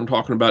Talk, I heard them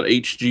talking about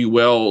H.G.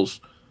 Wells'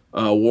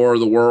 War of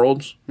the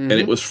Worlds, and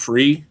it was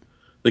free.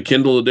 The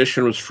Kindle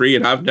edition was free,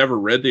 and I've never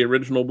read the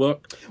original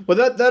book. Well,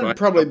 that'd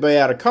probably be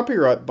out of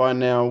copyright by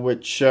now,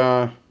 which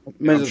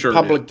means it's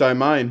public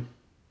domain.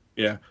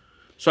 Yeah.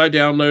 So I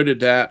downloaded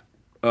that.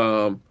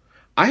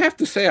 I have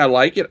to say I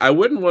like it. I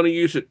wouldn't want to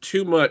use it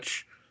too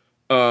much.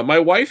 My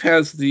wife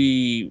has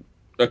a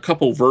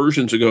couple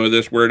versions ago of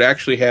this where it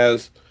actually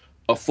has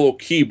a full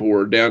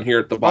keyboard down here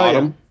at the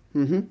bottom. Oh,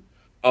 yeah.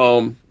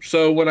 Mm-hmm.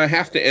 So when I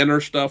have to enter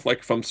stuff, like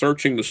if I'm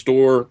searching the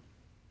store,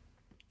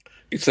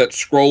 it's that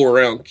scroll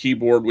around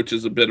keyboard, which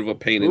is a bit of a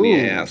pain in the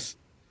ass.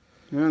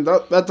 Yeah,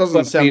 that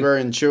doesn't sound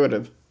very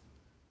intuitive.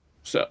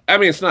 So,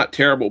 it's not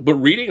terrible, but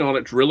reading on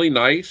it's really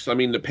nice.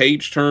 The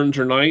page turns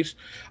are nice.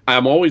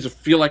 I'm always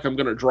feel like I'm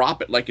going to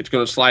drop it, like it's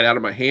going to slide out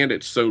of my hand.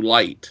 It's so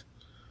light.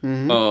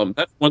 Mm-hmm.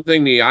 That's one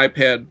thing the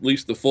iPad, at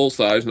least the full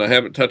size, and I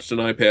haven't touched an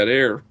iPad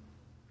Air,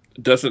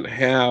 doesn't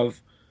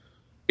have.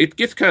 It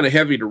gets kind of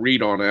heavy to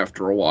read on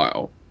after a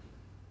while.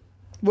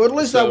 Well, at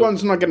least that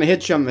one's not going to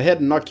hit you on the head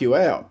and knock you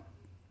out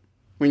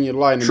when you're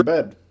lying in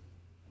bed.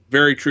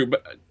 Very true.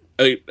 But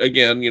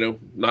again,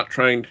 not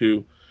trying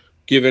to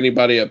give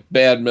anybody a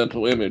bad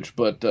mental image,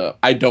 but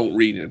I don't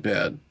read in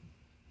bed.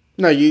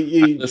 No,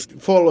 you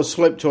fall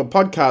asleep to a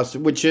podcast,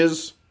 which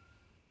is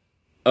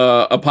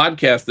a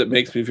podcast that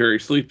makes me very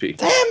sleepy.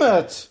 Damn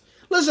it!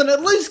 Listen,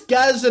 at least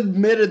Gaz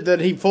admitted that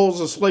he falls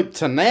asleep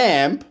to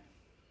Namp.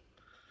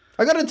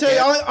 I got to tell you,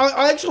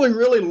 I actually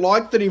really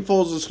like that he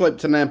falls asleep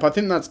to Namp. I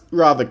think that's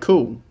rather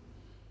cool.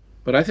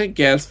 But I think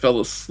Gaz fell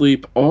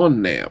asleep on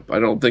Namp. I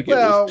don't think it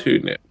was to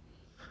Namp.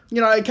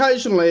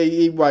 occasionally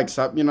he wakes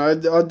up. I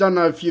don't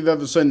know if you've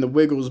ever seen The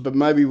Wiggles, but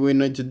maybe we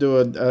need to do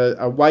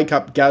a Wake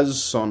Up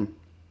Gaz song.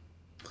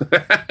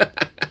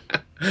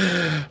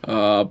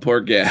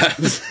 Poor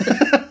Gaz.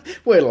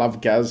 We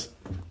love Gaz.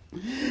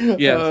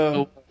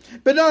 Yeah.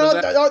 But no,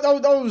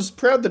 I was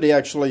proud that he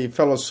actually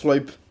fell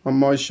asleep on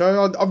my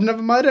show. I've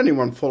never made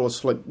anyone fall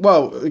asleep.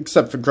 Well,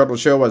 except for Gretel.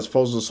 She always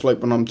falls asleep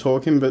when I'm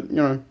talking, but,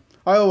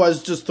 I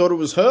always just thought it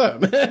was her.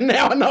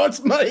 Now I know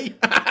it's me.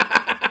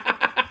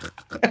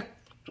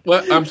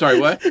 What? I'm sorry,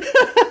 what?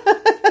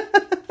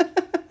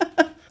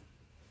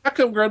 How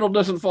come Gretel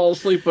doesn't fall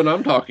asleep when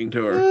I'm talking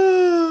to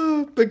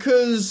her?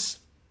 Because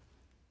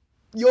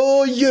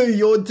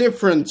you're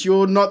different.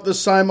 You're not the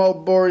same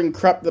old boring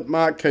crap that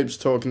Mark keeps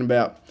talking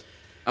about.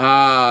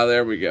 Ah,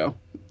 there we go.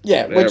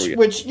 Yeah,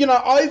 which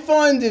I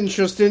find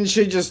interesting.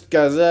 She just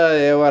goes, oh,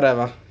 yeah,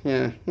 whatever.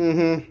 Yeah,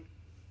 mm-hmm.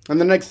 And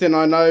the next thing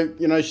I know,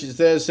 she's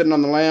there sitting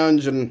on the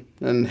lounge and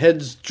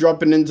head's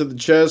dropping into the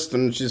chest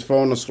and she's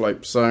falling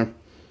asleep, so...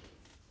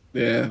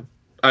 Yeah,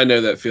 I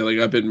know that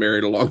feeling. I've been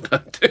married a long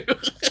time, too.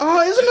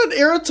 Oh, isn't it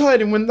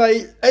irritating when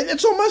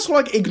it's almost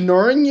like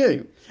ignoring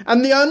you.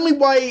 And the only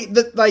way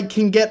that they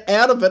can get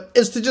out of it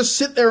is to just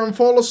sit there and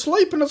fall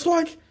asleep. And it's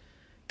like,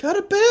 go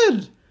to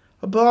bed.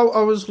 But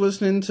I was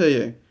listening to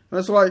you. And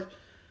it's like,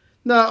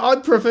 no,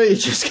 I'd prefer you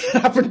just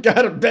get up and go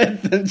to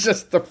bed than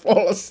just to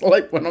fall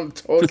asleep when I'm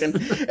talking.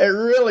 It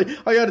really,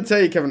 I got to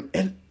tell you, Kevin,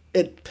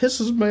 it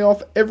pisses me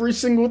off every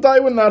single day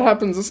when that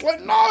happens. It's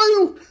like,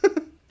 no!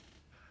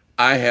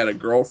 I had a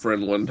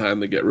girlfriend one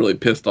time that got really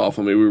pissed off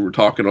on me. We were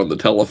talking on the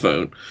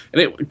telephone,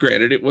 and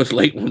granted, it was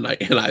late one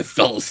night, and I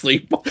fell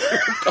asleep while we were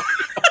talking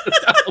on the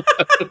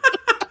telephone.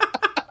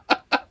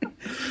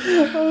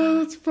 Oh,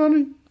 that's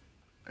funny.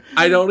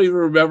 I don't even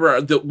remember.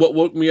 What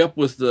woke me up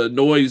was the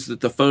noise that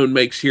the phone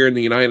makes here in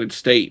the United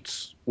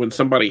States when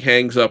somebody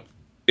hangs up,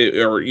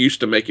 or it used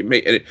to make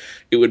it.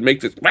 It would make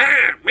this.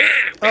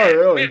 Oh,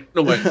 really?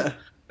 Noise.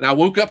 And I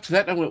woke up to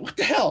that, and I went, "What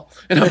the hell?"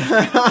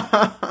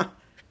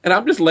 And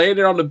I'm just laying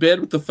there on the bed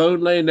with the phone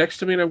laying next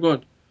to me, and I'm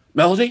going,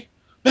 Melody?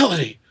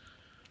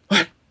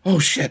 What? Oh,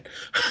 shit.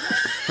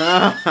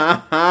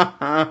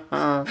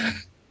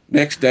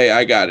 Next day,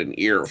 I got an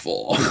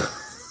earful.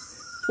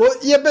 Well,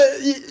 yeah,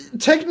 but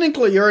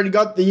technically you already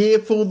got the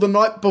earful the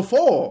night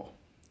before.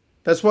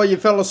 That's why you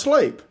fell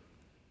asleep.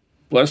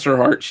 Bless her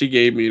heart, she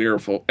gave me an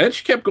earful. And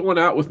she kept going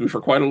out with me for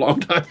quite a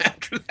long time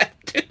after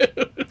that,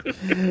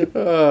 too.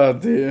 Oh,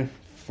 dear.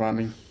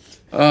 Funny.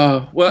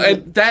 Well,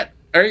 and that,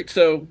 all right,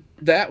 so...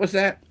 That was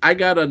that. I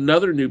got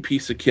another new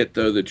piece of kit,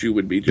 though, that you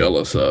would be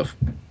jealous of.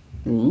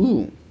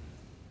 Ooh.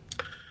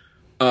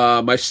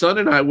 My son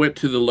and I went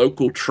to the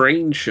local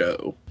train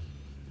show.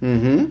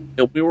 Mm-hmm.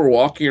 And we were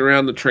walking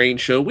around the train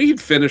show. We had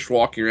finished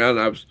walking around, and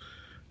I was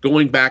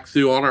going back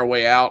through on our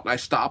way out, and I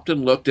stopped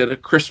and looked at a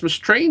Christmas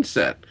train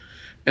set.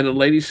 And the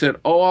lady said,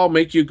 oh, I'll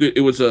make you good.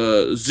 It was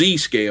a Z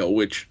scale,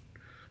 which,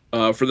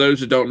 for those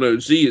who don't know,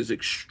 Z is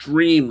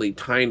extremely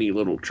tiny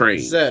little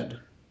train.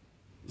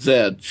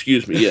 Z,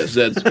 excuse me, yes,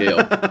 Z scale.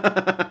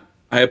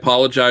 I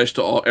apologize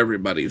to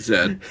everybody,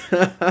 Z.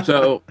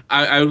 So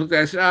I looked at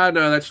it, I said,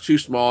 no, that's too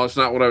small. It's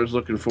not what I was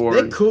looking for.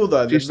 They're cool,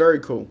 though. They're very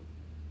cool.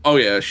 Oh,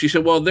 yeah. She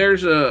said, well,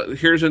 here's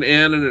an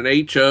N and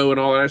an HO and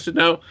all that. I said,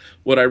 no,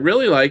 what I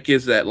really like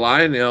is that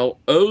Lionel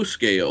O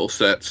scale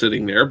set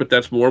sitting there, but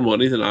that's more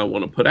money than I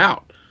want to put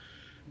out.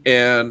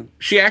 And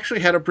she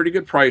actually had a pretty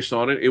good price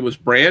on it. It was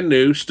brand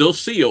new, still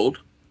sealed,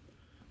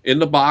 in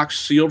the box,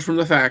 sealed from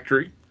the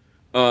factory.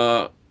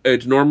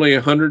 It's normally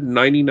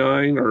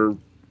 $199 or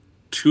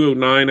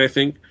 $209, I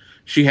think.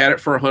 She had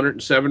it for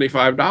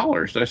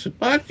 $175. And I said,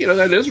 but,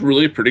 that is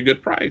really a pretty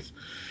good price.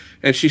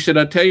 And she said,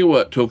 I'll tell you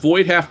what, to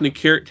avoid having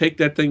to take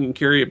that thing and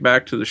carry it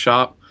back to the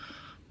shop,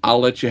 I'll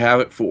let you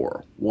have it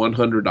for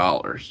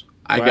 $100.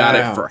 I got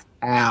it for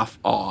half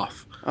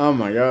off. Oh,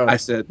 my God. I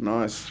said,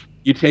 nice.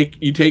 You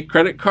take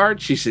credit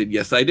cards? She said,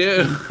 yes, I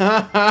do.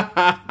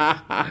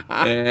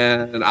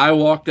 And I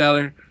walked out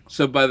there.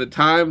 So by the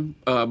time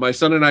my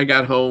son and I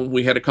got home,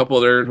 we had a couple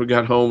of errands. We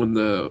got home,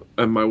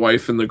 and my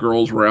wife and the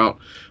girls were out.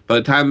 By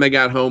the time they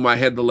got home, I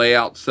had the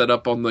layout set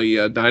up on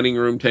the dining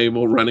room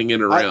table, running it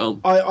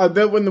around. I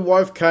bet when the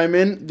wife came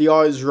in, the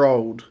eyes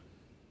rolled.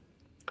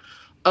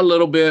 A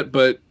little bit,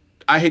 but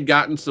I had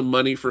gotten some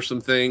money for some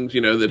things,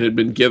 that had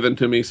been given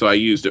to me, so I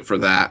used it for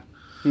that.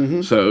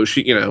 Mm-hmm. So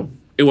she,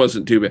 it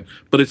wasn't too bad.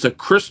 But it's the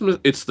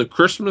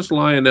Christmas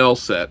Lionel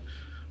set.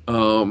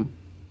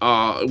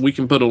 We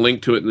can put a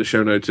link to it in the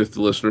show notes if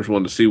the listeners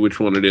want to see which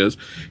one it is.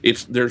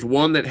 There's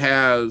one that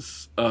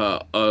has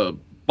a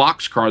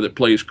boxcar that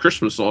plays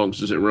Christmas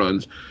songs as it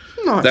runs.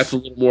 Nice. That's a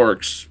little more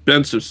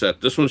expensive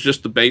set. This one's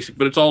just the basic,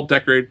 but it's all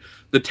decorated.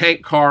 The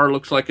tank car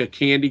looks like a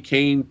candy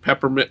cane,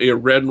 peppermint,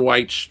 red and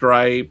white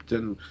striped,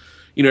 and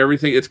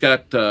everything. It's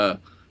got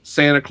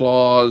Santa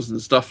Claus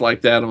and stuff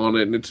like that on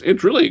it, and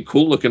it's really a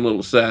cool looking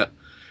little set.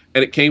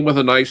 And it came with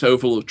a nice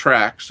oval of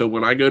tracks. So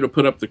when I go to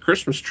put up the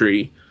Christmas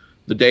tree,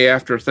 the day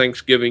after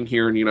Thanksgiving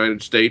here in the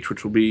United States,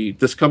 which will be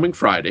this coming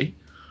Friday,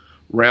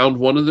 round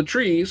one of the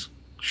trees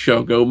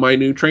shall go my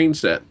new train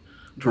set.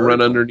 to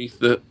run underneath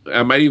the.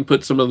 I might even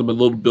put some of the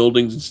little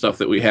buildings and stuff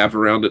that we have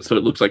around it, so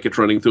it looks like it's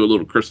running through a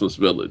little Christmas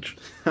village.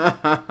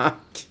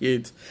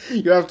 Cute.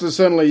 You have to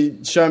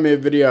certainly show me a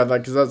video of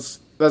that, because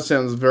that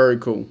sounds very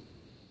cool.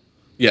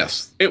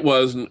 Yes, it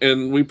was,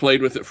 and we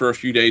played with it for a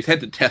few days. Had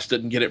to test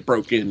it and get it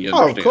broke in. You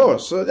understand? Of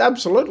course,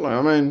 absolutely.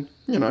 I mean,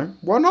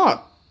 why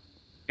not?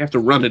 You have to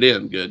run it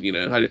in good.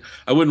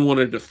 I wouldn't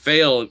want it to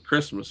fail at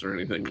Christmas or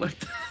anything like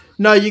that.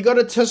 No, you got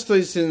to test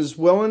these things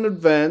well in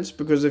advance,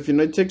 because if you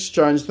need to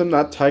exchange them,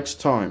 that takes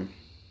time.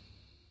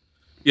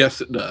 Yes,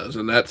 it does,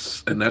 and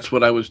that's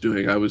what I was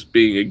doing. I was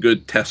being a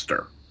good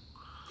tester.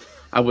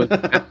 I was.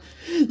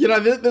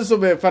 This will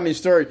be a funny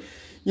story.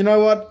 You know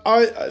what?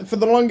 For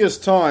the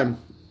longest time,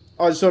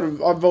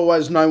 I've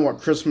always known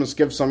what Christmas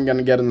gifts I'm going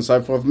to get and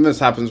so forth, and this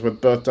happens with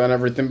birthday and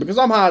everything, because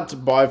I'm hard to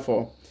buy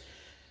for.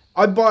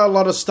 I buy a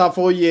lot of stuff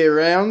all year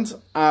round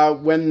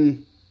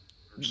when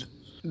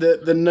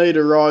the need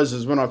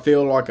arises, when I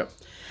feel like it.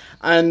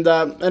 And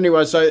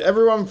anyway, so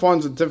everyone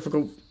finds it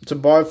difficult to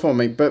buy for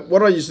me, but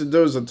what I used to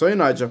do as a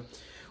teenager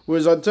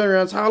was I'd turn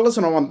around and say, oh,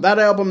 listen, I want that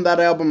album,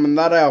 and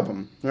that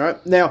album. All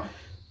right? Now,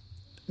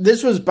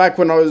 this was back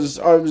when I was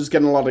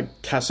getting a lot of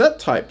cassette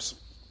tapes.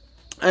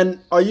 And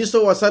I used to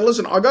always say,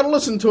 listen, I got to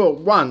listen to it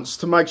once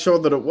to make sure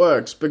that it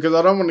works, because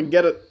I don't want to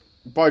get it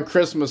by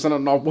Christmas and it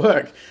not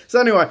work. So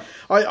anyway,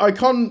 I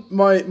conned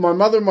my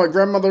mother, my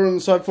grandmother and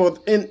so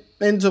forth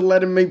into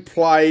letting me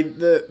play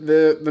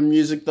the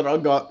music that I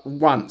got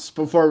once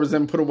before it was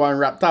then put away and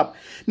wrapped up.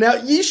 Now,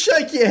 you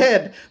shake your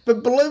head,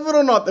 but believe it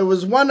or not, there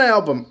was one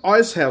album,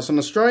 Icehouse, an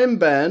Australian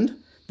band.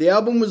 The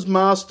album was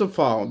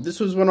Masterfile. This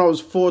was when I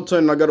was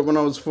 14. I got it when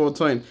I was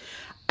 14.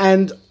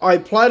 And I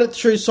played it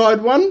through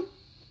side 1.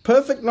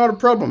 Perfect, not a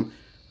problem.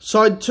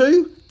 Side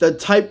 2, the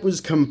tape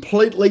was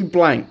completely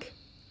blank.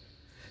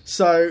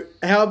 So,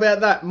 how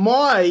about that?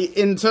 My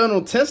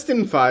internal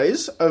testing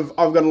phase of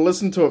I've got to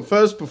listen to it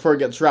first before it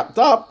gets wrapped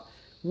up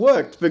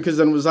worked, because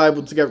then it was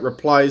able to get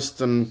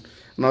replaced and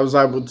I was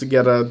able to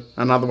get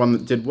another one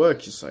that did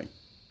work, you see.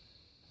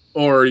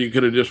 Or you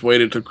could have just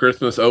waited till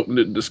Christmas, opened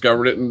it, and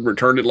discovered it, and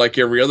returned it like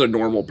every other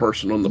normal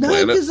person on the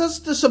planet. No, because that's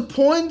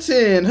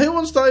disappointing. Who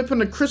wants to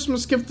open a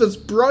Christmas gift that's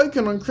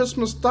broken on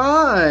Christmas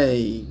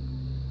Day?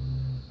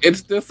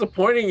 It's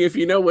disappointing if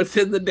you know what's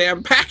in the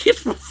damn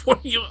package before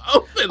you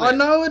open it. I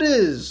know it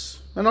is.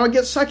 And I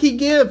get sucky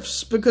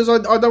gifts because I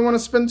don't want to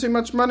spend too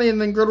much money, and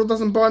then Gretel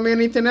doesn't buy me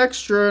anything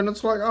extra, and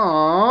it's like,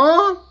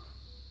 aww.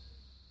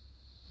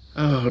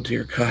 Oh,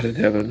 dear God in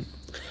heaven.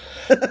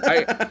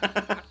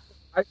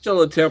 I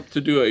shall attempt to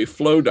do a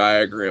flow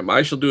diagram.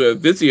 I shall do a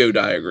Visio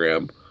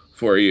diagram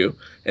for you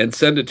and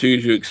send it to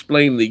you to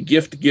explain the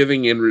gift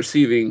giving and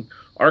receiving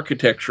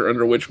architecture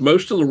under which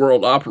most of the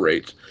world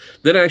operates.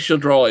 Then I shall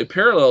draw a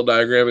parallel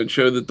diagram and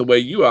show that the way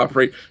you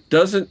operate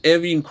doesn't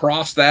even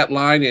cross that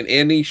line in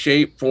any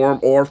shape, form,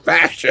 or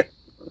fashion.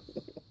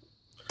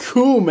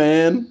 Cool,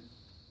 man.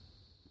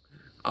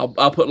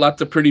 I'll put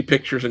lots of pretty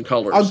pictures and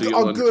colors.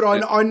 Good.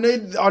 I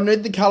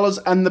need the colors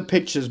and the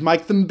pictures.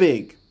 Make them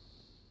big.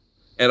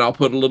 And I'll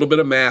put a little bit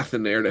of math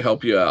in there to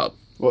help you out.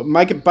 Well,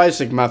 make it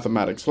basic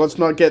mathematics. Let's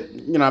not get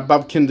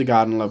above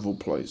kindergarten level,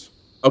 please.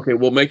 Okay,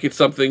 we'll make it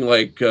something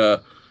like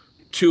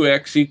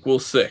 2x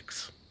equals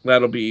 6.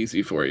 That'll be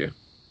easy for you.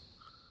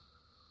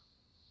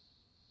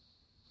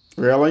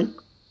 Really?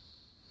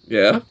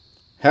 Yeah.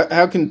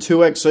 How can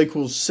 2x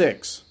equals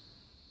 6?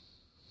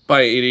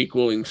 By 8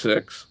 equaling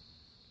 6.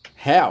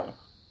 How?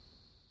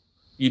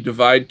 You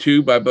divide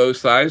 2 by both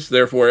sides,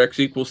 therefore x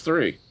equals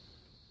 3.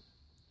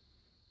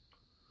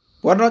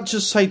 Why not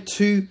just say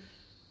 2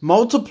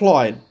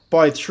 multiplied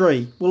by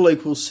 3 will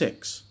equal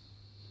 6?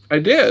 I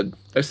did.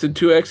 I said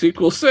 2x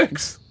equals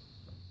 6.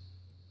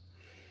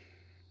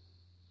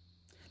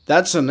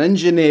 That's an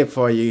engineer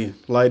for you,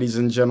 ladies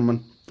and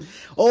gentlemen.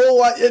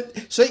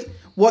 See,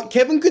 what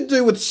Kevin could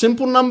do with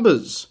simple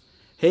numbers,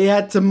 he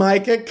had to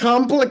make it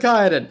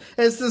complicated.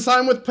 It's the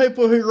same with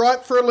people who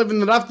write for a living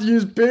that have to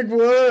use big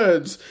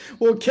words.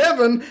 Well,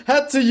 Kevin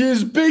had to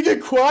use big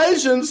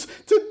equations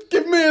to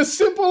give me a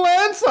simple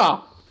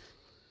answer.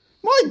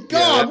 My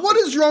God, what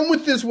is wrong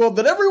with this world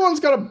that everyone's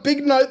got to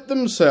big note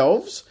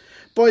themselves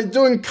by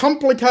doing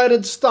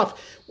complicated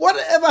stuff?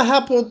 Whatever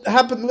happened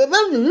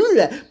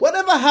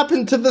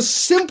to the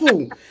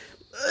simple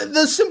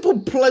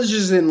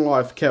pleasures in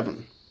life,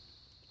 Kevin?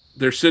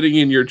 They're sitting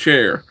in your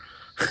chair.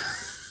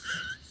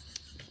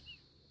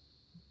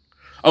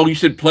 Oh, you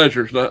said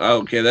pleasures.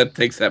 Okay, that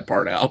takes that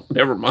part out.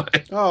 Never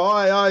mind. Oh,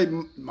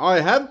 I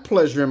have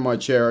pleasure in my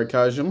chair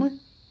occasionally.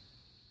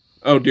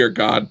 Oh, dear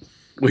God.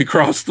 We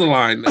crossed the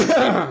line.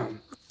 I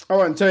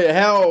won't tell you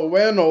how or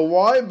when or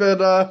why,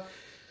 but,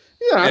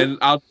 And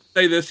I'll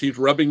say this, he's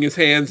rubbing his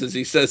hands as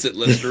he says it,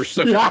 listeners.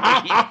 So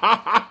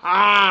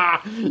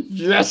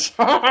yes.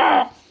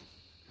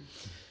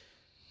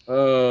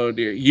 Oh,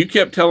 dear. You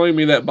kept telling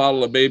me that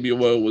bottle of Baby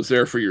Oil was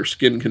there for your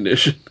skin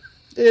condition.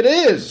 It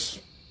is.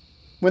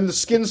 When the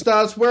skin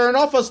starts wearing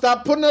off, I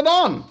start putting it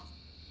on.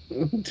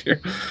 Oh,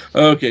 dear.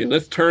 Okay,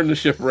 let's turn the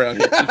ship around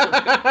here.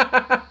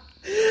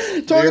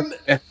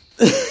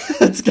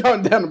 it's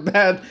going down a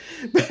bad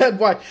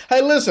way.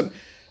 Hey, listen,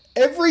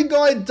 every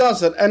guy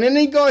does it, and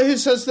any guy who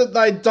says that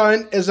they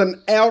don't is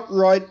an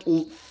outright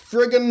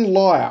friggin'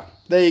 liar.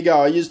 There you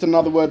go. I used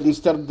another word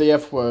instead of the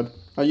F word.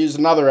 I used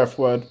another F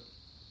word.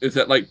 Is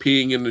that like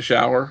peeing in the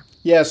shower?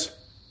 Yes.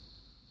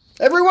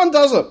 Everyone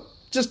does it.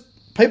 Just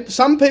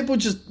some people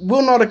just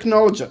will not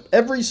acknowledge it.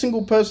 Every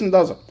single person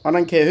does it. I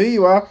don't care who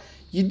you are.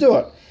 You do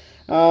it.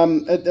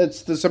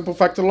 It's the simple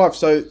fact of life.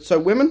 So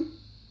women,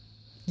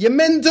 your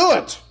men do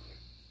it.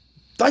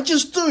 They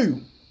just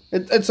do.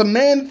 It's a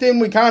man thing.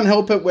 We can't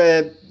help it.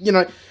 We're,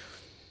 I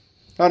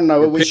don't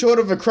know. Are we short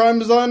of a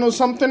chromosome or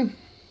something?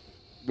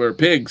 We're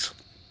pigs.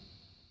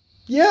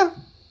 Yeah.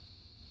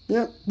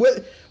 Yeah.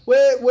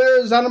 We're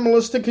as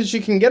animalistic as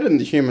you can get in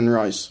the human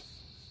race.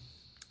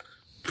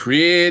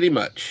 Pretty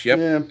much. Yep.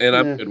 Yeah, and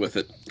I'm good with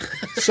it.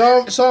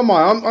 So am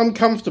I. I'm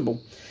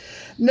comfortable.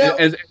 Now,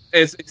 as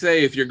they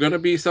say, if you're going to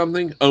be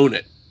something, own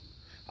it.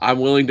 I'm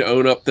willing to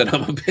own up that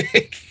I'm a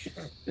pig.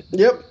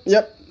 Yep.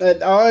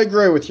 I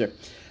agree with you.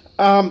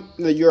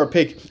 That you're a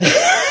pig.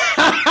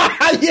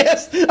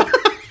 Yes.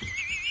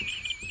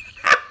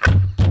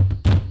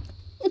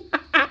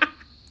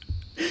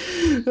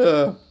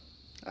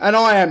 And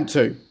I am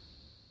too.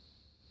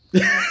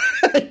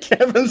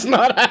 Kevin's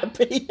not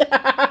happy.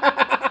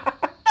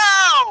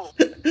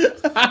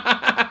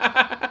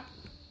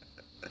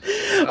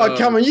 Oh,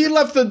 come on. You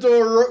left the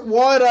door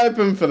wide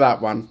open for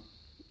that one.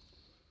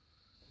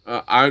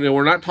 I know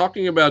we're not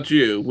talking about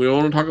you. We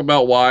want to talk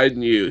about Wide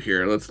and you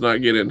here. Let's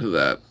not get into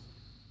that.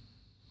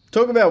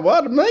 Talk about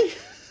what? Me?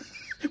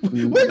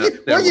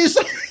 What you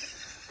say?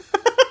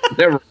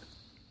 Never.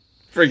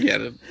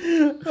 Forget it.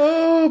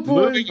 Oh,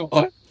 boy.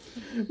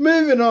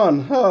 Moving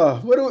on. Oh,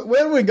 where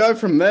do we go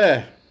from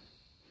there?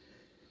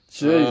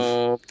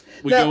 Jeez.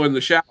 We go in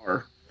the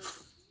shower.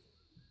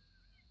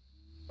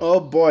 Oh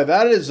boy,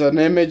 that is an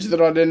image that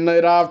I didn't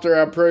need after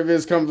our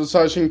previous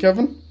conversation,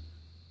 Kevin.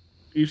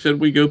 You said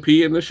we go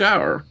pee in the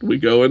shower. We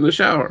go in the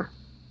shower.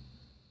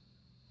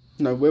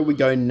 No, where we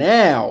go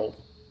now.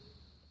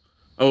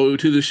 Oh,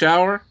 to the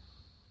shower?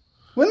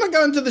 We're not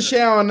going to the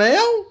shower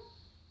now.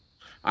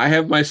 I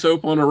have my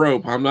soap on a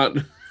rope. I'm not...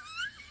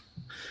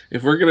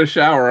 If we're going to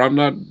shower, I'm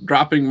not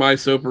dropping my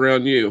soap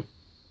around you.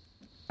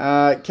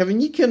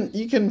 Kevin, you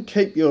can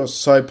keep your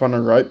soap on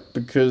a rope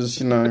because,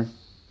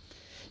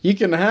 you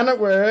can hand it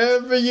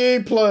wherever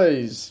you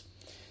please.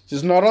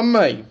 Just not on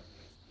me.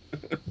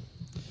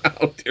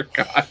 Oh, dear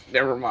God.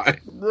 Never mind.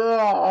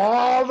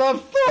 Oh, the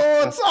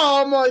thoughts.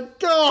 Oh, my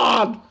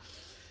God.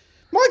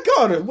 My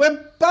God,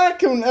 we're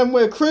back and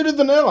we're cruder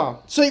than ever.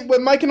 See, we're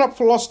making up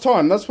for lost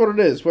time. That's what it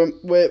is.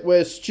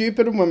 We're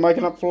stupid and we're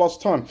making up for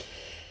lost time.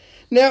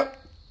 Now,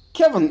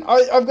 Kevin,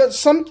 I've got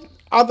some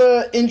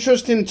other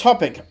interesting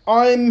topic.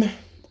 I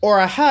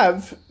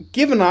have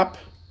given up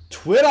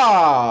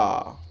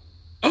Twitter.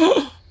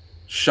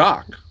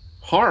 Shock,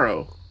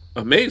 horror,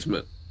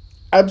 amazement.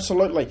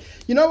 Absolutely.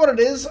 You know what it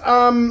is?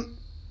 I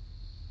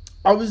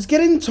was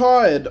getting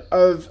tired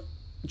of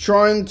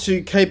trying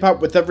to keep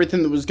up with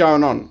everything that was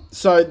going on.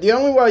 So the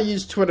only way I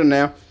use Twitter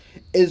now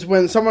is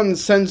when someone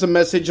sends a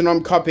message and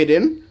I'm copied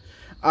in,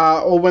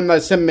 or when they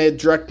send me a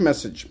direct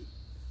message.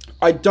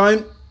 I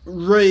don't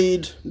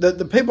read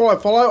the people I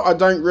follow. I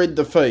don't read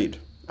the feed.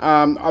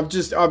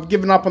 I've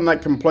given up on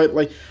that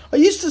completely. I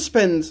used to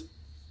spend,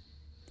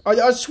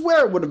 I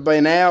swear it would have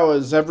been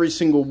hours every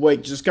single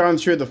week just going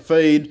through the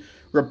feed,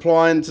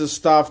 replying to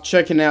stuff,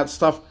 checking out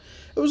stuff.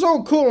 It was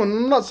all cool, and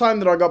I'm not saying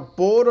that I got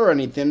bored or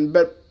anything,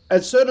 but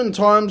at certain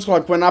times,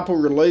 like when Apple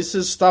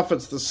releases stuff,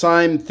 it's the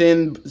same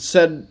thing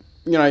said,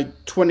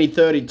 20,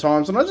 30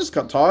 times, and I just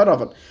got tired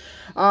of it.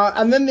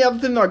 And then the other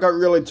thing that I got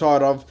really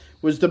tired of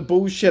was the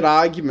bullshit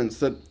arguments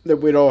that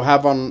we'd all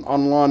have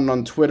online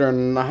on Twitter,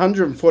 and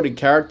 140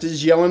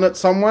 characters yelling at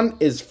someone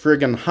is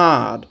friggin'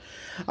 hard.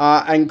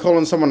 And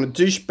calling someone a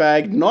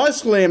douchebag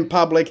nicely in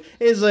public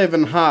is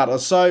even harder.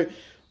 So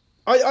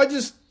I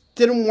just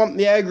didn't want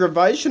the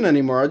aggravation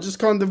anymore. I just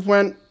kind of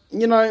went,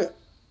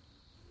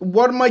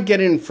 what am I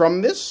getting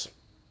from this?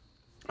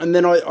 And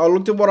then I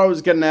looked at what I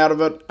was getting out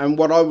of it and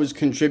what I was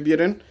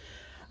contributing.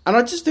 And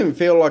I just didn't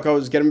feel like I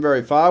was getting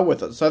very far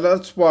with it. So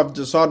that's why I've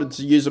decided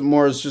to use it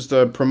more as just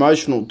a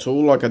promotional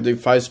tool, like I do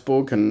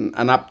Facebook and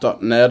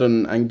app.net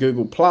and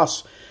Google+.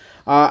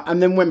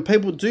 And then when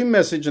people do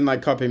message and they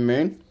copy me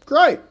in,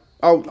 great.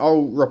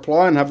 I'll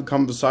reply and have a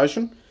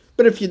conversation.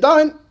 But if you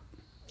don't,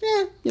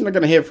 you're not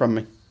going to hear from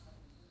me.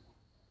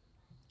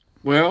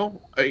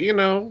 Well,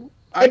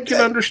 I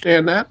can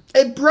understand that.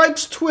 It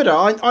breaks Twitter.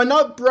 I know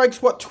it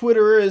breaks what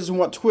Twitter is and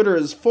what Twitter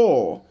is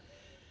for.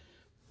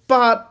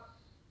 But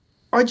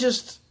I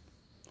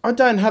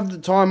don't have the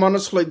time,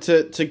 honestly,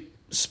 to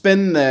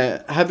spend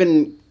there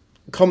having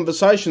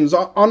conversations.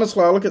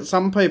 Honestly, I look at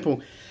some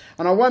people,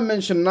 and I won't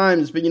mention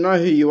names, but you know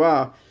who you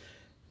are,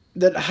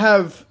 that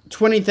have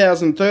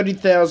 20,000,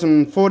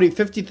 30,000, 40,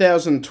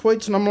 50,000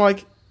 tweets, and I'm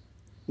like,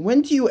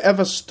 when do you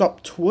ever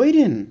stop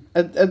tweeting?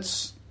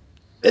 It's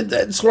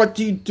like,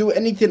 do you do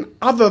anything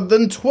other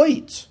than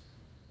tweet?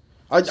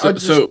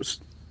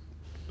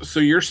 So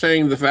you're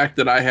saying the fact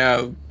that I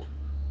have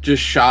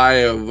just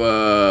shy of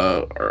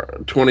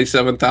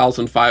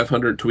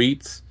 27,500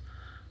 tweets,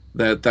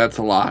 that's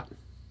a lot.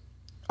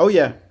 Oh,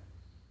 yeah.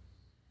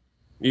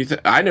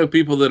 I know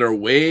people that are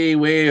way,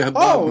 way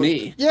above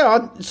me.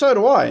 Yeah, so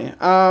do I.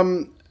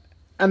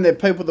 And they're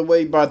people that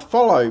we both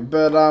follow.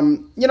 But,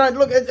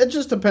 look, it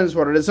just depends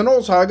what it is. And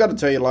also, I got to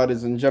tell you,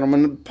 ladies and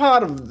gentlemen,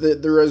 part of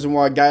the reason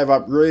why I gave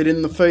up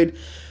reading the feed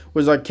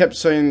was I kept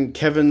seeing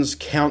Kevin's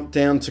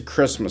countdown to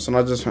Christmas. And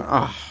I just went,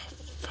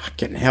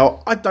 fucking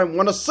hell, I don't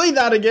want to see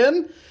that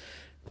again.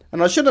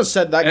 And I should have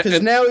said that,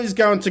 because now he's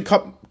going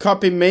to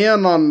copy me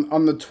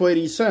on the tweet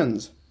he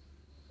sends.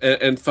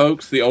 And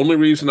folks, the only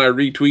reason I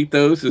retweet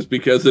those is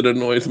because it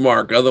annoys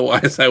Mark.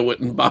 Otherwise, I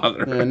wouldn't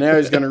bother. Yeah, now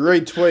he's going to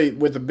retweet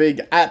with a big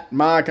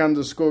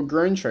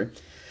 @Mark_Greentree.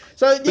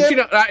 So, yeah.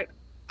 But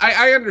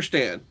I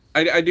understand.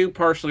 I do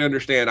partially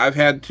understand. I've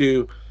had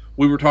to.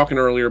 We were talking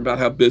earlier about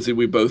how busy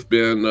we've both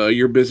been.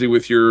 You're busy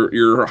with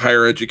your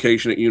higher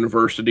education at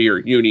university, or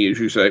uni, as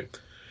you say.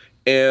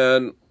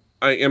 And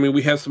I mean,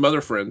 we have some other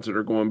friends that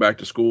are going back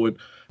to school,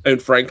 and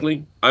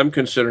frankly, I'm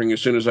considering, as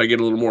soon as I get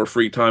a little more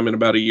free time in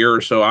about a year or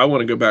so, I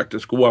want to go back to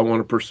school. I want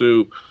to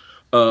pursue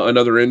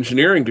another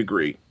engineering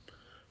degree.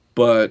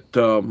 But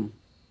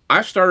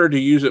I started to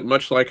use it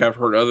much like I've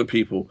heard other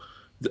people.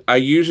 I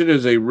use it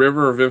as a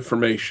river of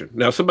information.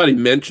 Now, somebody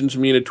mentions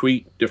me in a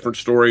tweet, different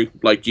story,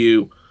 like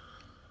you,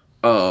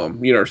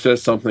 or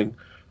says something.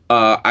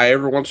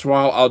 Every once in a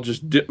while, I'll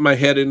just dip my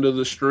head into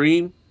the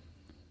stream,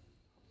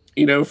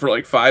 for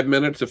like 5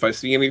 minutes. If I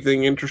see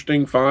anything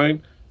interesting,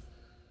 fine.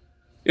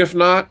 If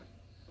not,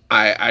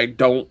 I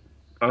don't.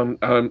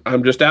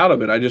 I'm just out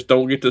of it. I just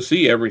don't get to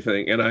see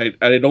everything, and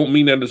I don't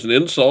mean that as an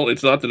insult.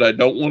 It's not that I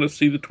don't want to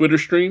see the Twitter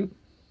stream.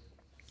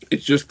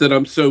 It's just that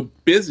I'm so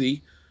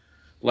busy,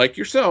 like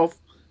yourself,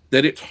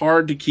 that it's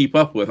hard to keep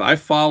up with. I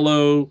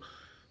follow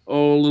a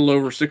little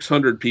over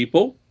 600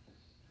 people,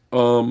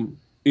 and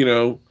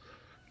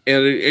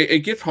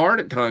it gets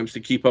hard at times to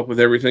keep up with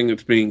everything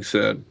that's being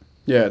said.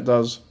 Yeah, it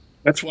does.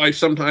 That's why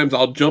sometimes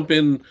I'll jump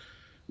in,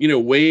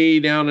 way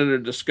down in a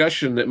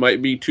discussion that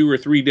might be 2 or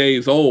 3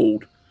 days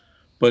old,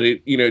 but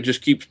it,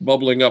 just keeps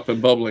bubbling up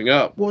and bubbling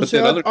up. Well, but see,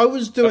 I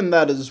was doing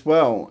that as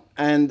well,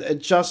 and it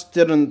just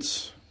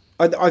didn't.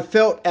 I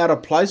felt out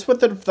of place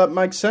with it, if that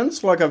makes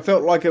sense. Like, I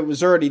felt like it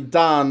was already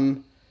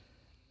done,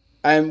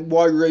 and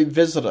why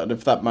revisit it,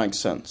 if that makes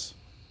sense?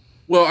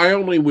 Well, I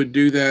only would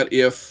do that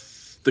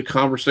if the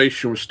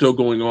conversation was still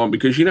going on,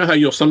 because you know how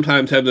you'll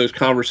sometimes have those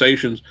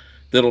conversations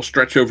that'll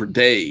stretch over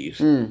days.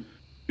 Mm.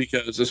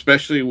 Because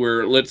especially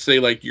where, let's say,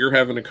 like you're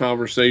having a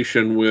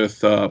conversation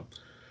with,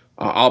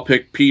 I'll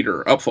pick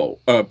Peter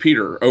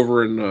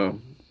over in the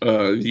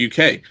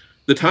UK.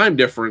 The time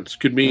difference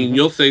could mean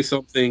you'll say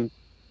something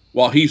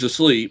while he's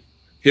asleep,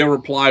 he'll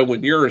reply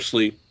when you're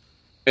asleep,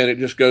 and it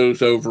just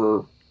goes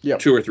over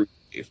 2 or 3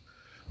 days.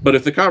 But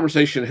if the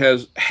conversation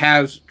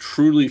has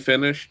truly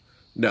finished,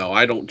 no,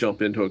 I don't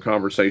jump into a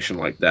conversation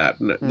like that.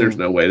 There's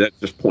no way. That's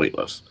just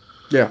pointless.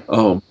 Yeah.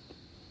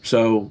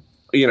 So,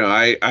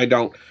 I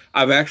don't.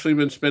 I've actually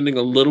been spending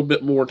a little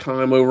bit more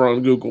time over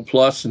on Google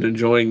Plus and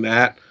enjoying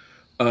that,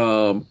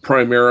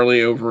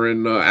 primarily over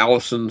in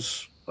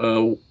Allison's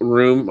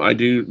room. I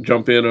do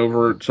jump in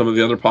over some of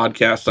the other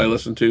podcasts I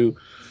listen to,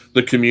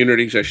 the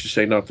communities, I should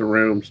say, not the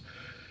rooms.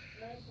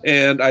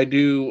 And I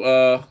do,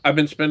 I've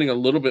been spending a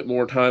little bit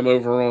more time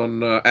over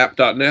on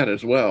app.net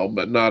as well,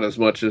 but not as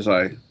much as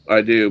I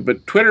do.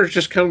 But Twitter is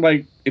just kind of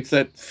like, it's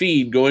that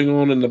feed going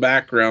on in the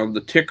background,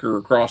 the ticker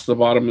across the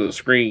bottom of the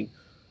screen.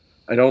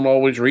 I don't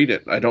always read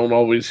it. I don't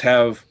always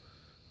have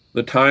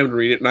the time to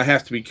read it, and I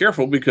have to be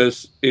careful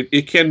because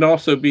it can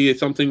also be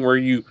something where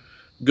you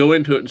go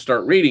into it and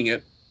start reading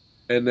it,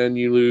 and then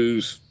you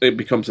lose, it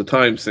becomes a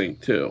time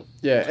sink too.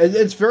 Yeah,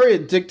 it's very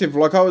addictive.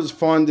 Like, I was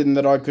finding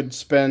that I could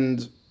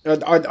spend,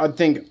 I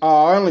think,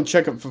 I only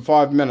check it for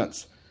 5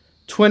 minutes.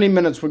 20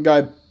 minutes would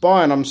go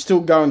by and I'm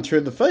still going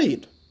through the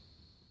feed.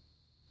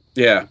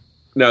 Yeah.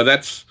 No,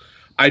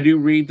 I do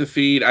read the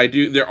feed.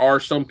 There are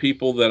some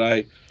people that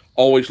I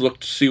always look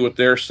to see what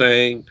they're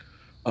saying,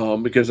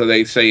 because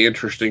they say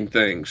interesting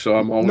things. So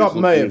I'm always not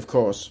me, of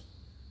course.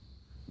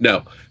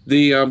 No,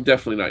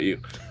 definitely not you.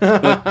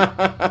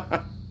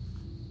 But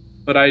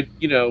I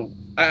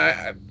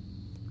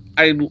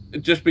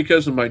just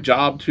because of my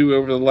job too,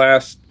 over the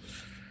last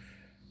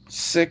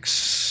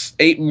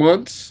 6-8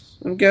 months,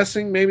 I'm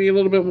guessing maybe a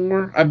little bit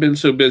more. I've been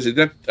so busy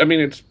that's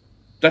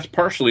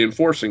partially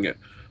enforcing it.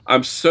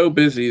 I'm so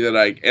busy that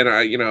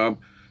I'm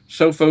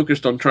so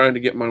focused on trying to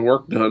get my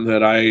work done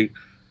that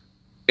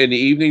in the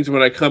evenings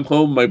when I come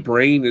home, my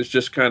brain is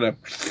just kind of,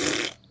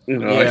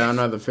 Yeah, I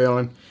know the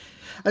feeling.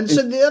 And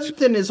so the other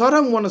thing is, I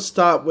don't want to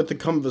start with the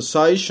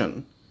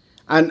conversation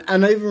and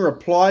even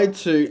reply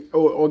to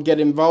or get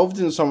involved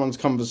in someone's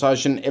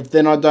conversation if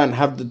then I don't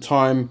have the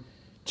time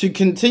to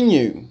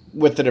continue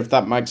with it, if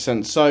that makes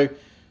sense. So,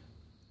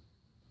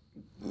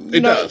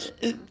 it does.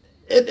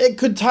 It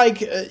could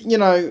take,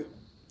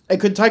 it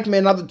could take me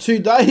another 2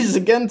 days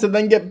again to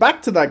then get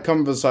back to that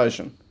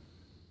conversation.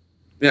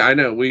 Yeah, I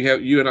know.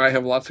 You and I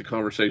have lots of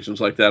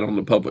conversations like that on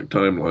the public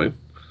timeline.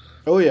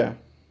 Oh, yeah.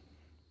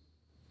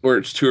 Or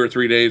it's 2 or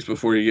 3 days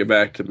before you get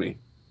back to me.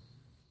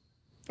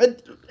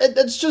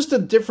 It's just a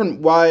different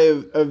way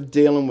of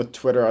dealing with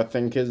Twitter, I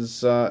think.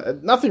 Is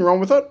nothing wrong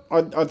with it.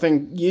 I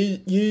think you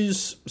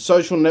use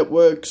social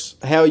networks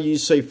how you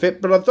see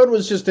fit, but I thought it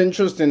was just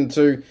interesting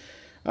to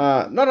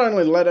not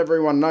only let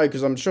everyone know,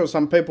 because I'm sure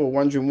some people are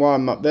wondering why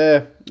I'm not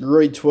there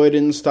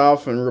retweeting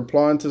stuff and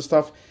replying to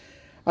stuff.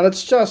 And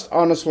it's just,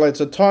 honestly, it's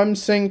a time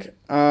sink,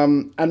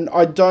 and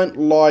I don't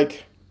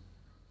like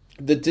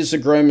the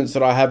disagreements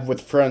that I have with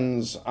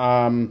friends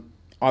on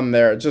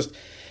there.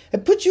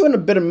 It puts you in a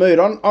bit of mood.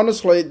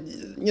 Honestly,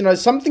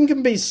 something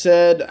can be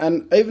said,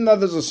 and even though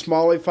there's a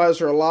smiley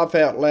face or a laugh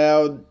out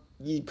loud,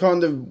 you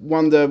kind of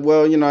wonder,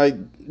 well,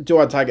 do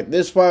I take it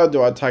this way or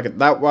do I take it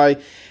that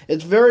way?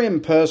 It's very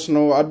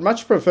impersonal. I'd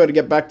much prefer to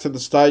get back to the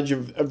stage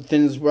of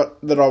things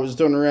that I was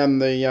doing around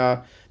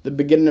the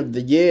beginning of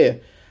the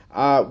year,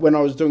 when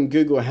I was doing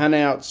Google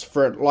Hangouts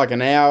for like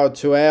an hour,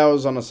 2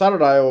 hours on a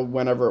Saturday or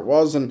whenever it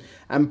was,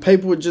 and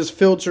people would just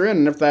filter in,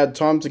 and if they had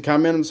time to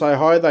come in and say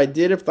hi, they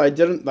did. If they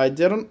didn't, they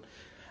didn't.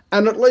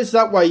 And at least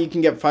that way you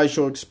can get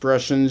facial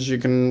expressions, you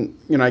can,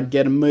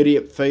 get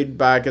immediate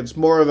feedback. It's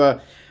more of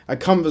a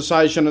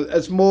conversation.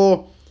 It's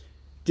more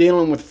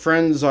dealing with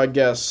friends, I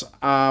guess.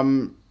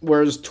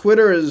 Whereas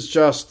Twitter is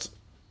just,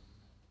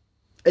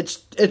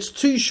 it's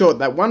too short.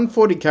 That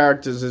 140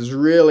 characters is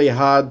really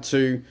hard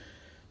to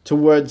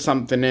word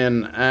something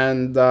in,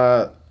 and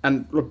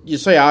look, you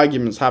see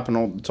arguments happen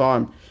all the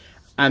time,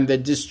 and they're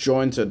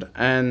disjointed,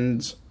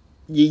 and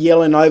you're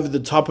yelling over the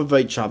top of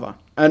each other.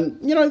 And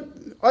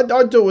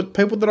I do it with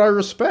people that I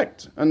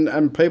respect,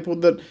 and people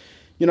that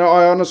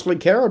I honestly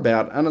care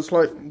about, and it's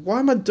like, why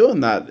am I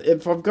doing that?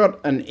 If I've got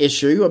an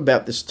issue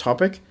about this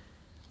topic,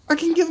 I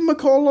can give them a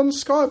call on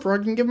Skype, or I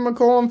can give them a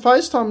call on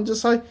FaceTime and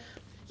just say,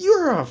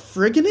 "You're a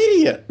friggin'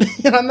 idiot,"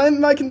 and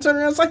then they can turn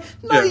around and say,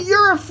 "No,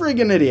 you're a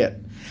friggin' idiot."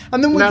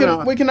 And then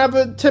we can have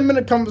a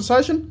 10-minute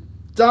conversation.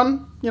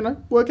 Done.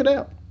 Work it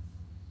out.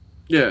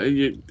 Yeah,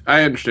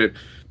 I understand.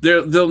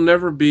 There'll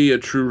never be a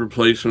true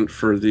replacement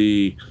for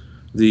the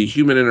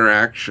human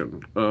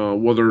interaction,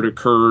 whether it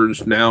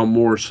occurs now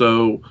more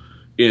so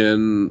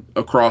in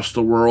across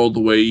the world,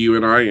 the way you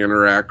and I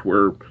interact,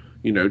 where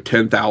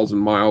 10,000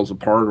 miles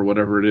apart or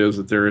whatever it is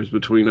that there is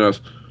between us,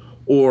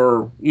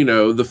 or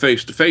the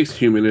face-to-face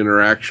human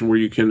interaction where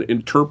you can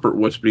interpret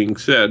what's being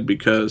said,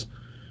 because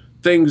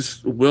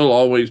things will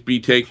always be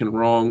taken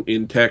wrong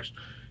in text.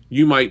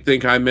 You might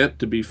think I meant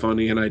to be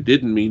funny and I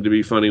didn't mean to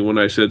be funny when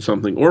I said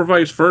something, or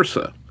vice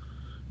versa.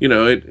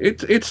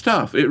 It's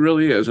tough. It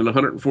really is. And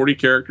 140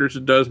 characters,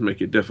 it does make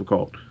it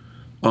difficult.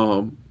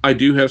 I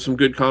do have some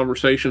good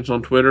conversations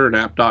on Twitter and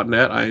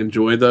app.net. I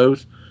enjoy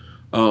those.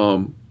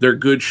 They're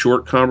good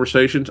short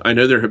conversations. I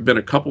know there have been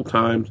a couple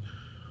times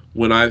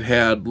when I've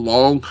had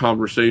long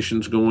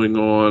conversations going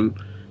on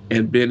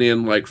and been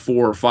in like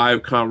 4 or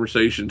 5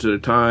 conversations at a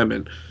time,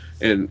 and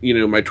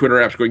my Twitter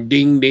app's going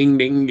ding, ding,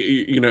 ding,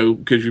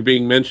 because you're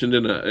being mentioned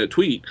in a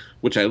tweet,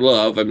 which I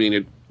love. I mean,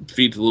 it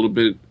feeds a little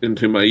bit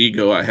into my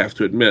ego, I have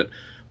to admit.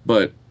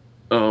 But,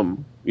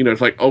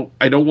 it's like, oh,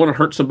 I don't want to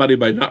hurt somebody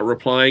by not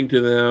replying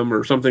to them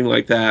or something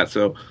like that.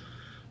 So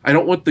I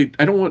don't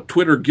want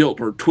Twitter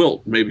guilt, or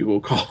twilt, maybe we'll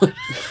call it.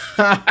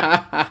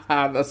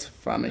 That's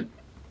funny.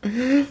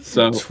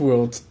 So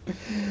Twilt.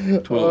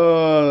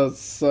 Oh, that's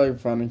so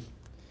funny.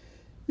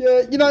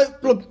 Yeah,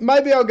 look,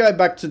 maybe I'll go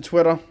back to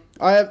Twitter.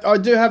 I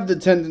do have the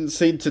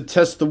tendency to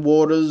test the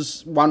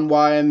waters one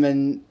way and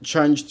then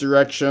change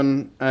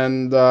direction,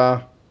 and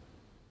yeah.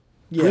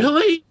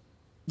 Really?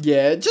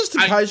 Yeah, just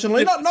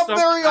occasionally, not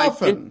very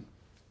often.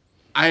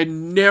 I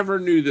never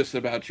knew this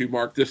about you,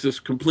 Mark. This is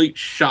complete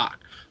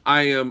shock.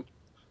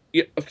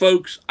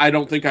 Folks, I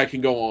don't think I can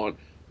go on.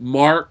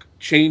 Mark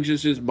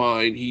changes his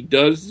mind. He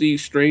does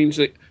these strange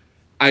things.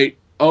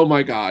 Oh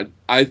my God.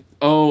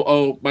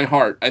 My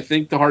heart. I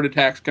think the heart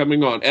attack's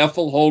coming on.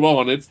 Ethel, hold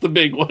on. It's the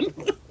big one.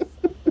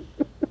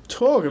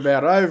 Talk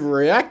about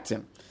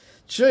overreacting.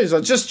 Jeez,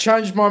 I just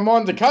changed my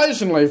mind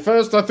occasionally.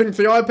 First I think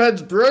the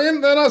iPad's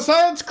brilliant, then I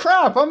say it's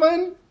crap. I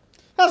mean,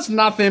 that's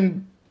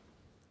nothing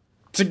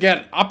to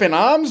get up in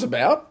arms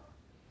about.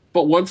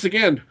 But once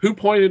again, who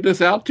pointed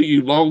this out to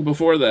you long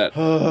before that?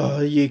 Oh,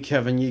 you,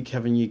 Kevin. And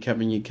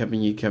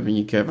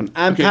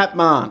okay. Pat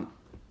Mann.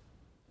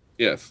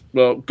 Yes.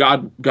 Well,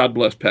 God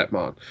bless Pat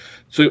Mann.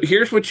 So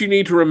here's what you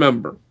need to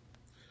remember.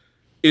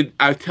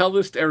 I tell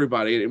this to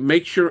everybody.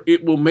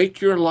 It will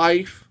make your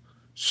life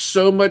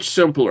so much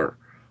simpler.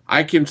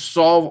 I can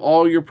solve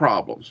all your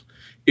problems.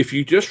 If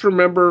you just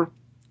remember,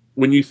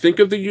 when you think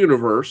of the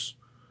universe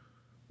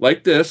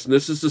like this, and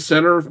this is the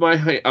center of my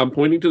hand, I'm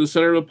pointing to the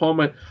center of the palm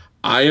of my,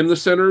 I am the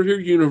center of your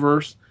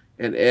universe,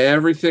 and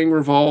everything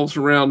revolves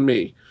around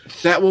me.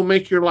 That will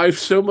make your life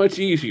so much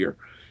easier.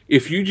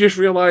 If you just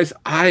realize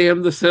I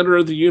am the center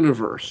of the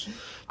universe.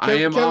 I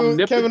am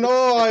omnipotent. Kevin,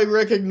 all I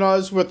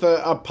recognize with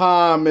a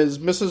palm is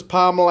Mrs.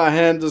 Pamela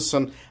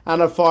Henderson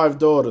and her 5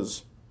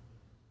 daughters.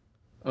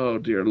 Oh,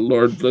 dear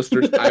Lord,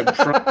 listeners, I'm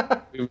trying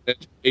to do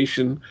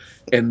education,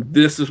 and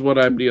this is what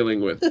I'm dealing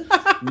with.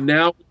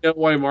 Now we know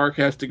why Mark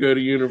has to go to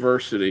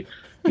university.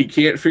 he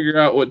can't figure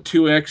out what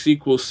 2x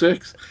equals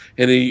 6,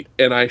 and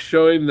I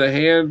show him the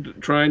hand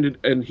trying to,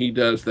 and he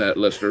does that,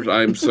 listeners.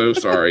 I'm so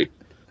sorry.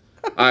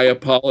 I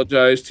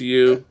apologize to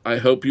you. I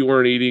hope you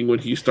weren't eating when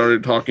he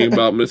started talking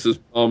about Mrs.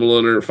 Pamela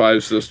and her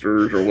 5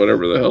 sisters, or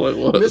whatever the hell it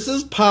was.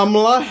 Mrs.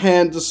 Pamela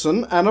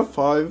Henderson and her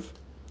 5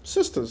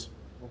 sisters.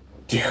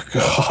 Dear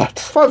God.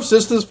 5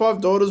 sisters,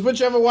 5 daughters,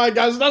 whichever way it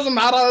goes, doesn't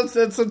matter.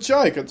 It's a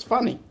joke. It's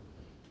funny.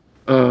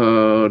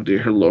 Oh,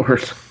 dear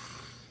Lord.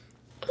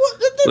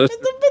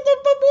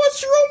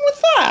 What's wrong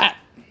with that?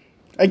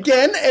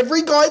 Again,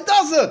 every guy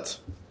does it.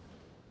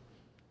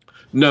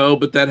 No,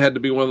 but that had to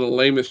be one of the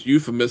lamest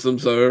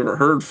euphemisms I've ever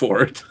heard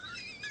for it.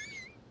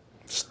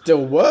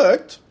 Still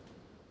worked.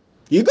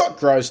 You got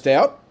grossed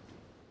out.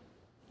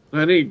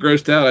 I didn't get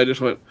grossed out. I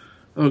just went,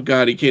 oh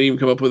God, he can't even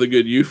come up with a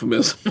good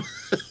euphemism.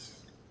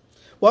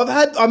 Well,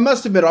 I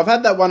must admit, I've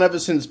had that one ever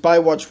since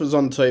Baywatch was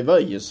on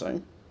TV, you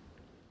see.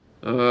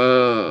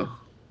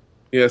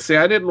 Yeah, see,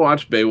 I didn't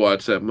watch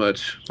Baywatch that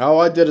much. Oh,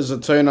 I did as a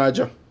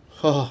teenager.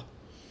 Oh.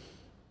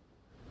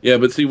 Yeah,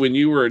 but see, when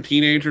you were a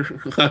teenager,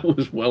 I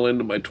was well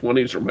into my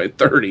 20s or my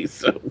 30s,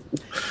 so...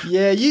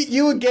 Yeah,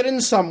 you were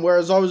getting some,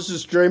 whereas I was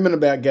just dreaming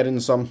about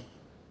getting some.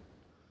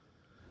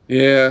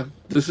 Yeah,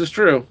 this is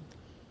true.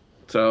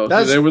 So,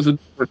 there was a...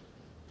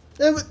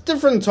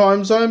 different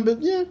time zone,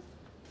 but yeah,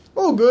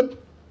 all good.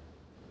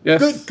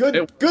 Yes,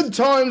 Good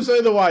times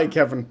either way,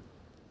 Kevin.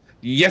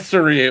 Yes,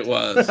 sir, it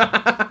was.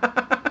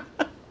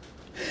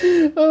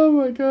 Oh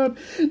my God!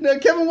 Now,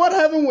 Kevin, what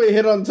haven't we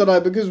hit on today?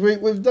 Because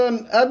we've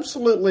done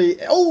absolutely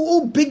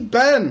Big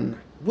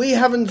Ben. We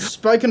haven't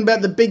spoken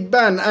about the Big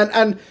Ben,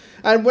 and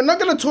we're not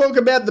going to talk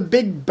about the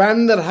Big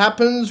Ben that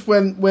happens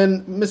when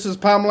Mrs.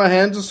 Pamela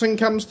Henderson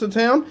comes to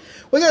town.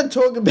 We're going to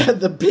talk about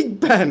the Big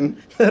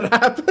Ben that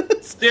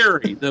happens.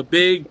 The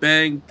Big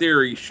Bang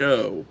Theory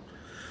show.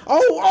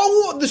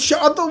 The show.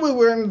 I thought we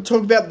were going to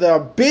talk about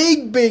the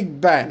Big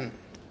Ben.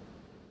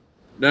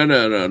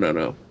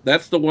 No.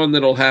 That's the one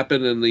that'll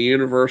happen, and the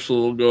Universal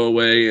will go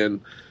away,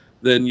 and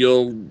then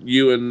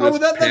you and Miss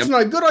that's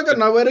no good. I got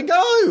nowhere to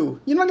go.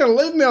 You're not going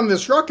to leave me on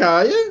this rock,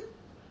 are you?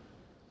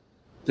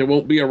 There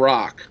won't be a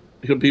rock.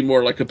 It'll be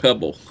more like a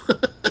pebble.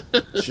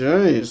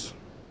 Jeez,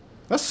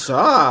 that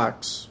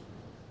sucks.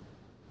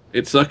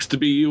 It sucks to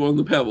be you on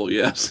the pebble.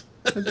 Yes,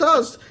 it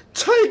does.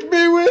 Take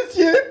me with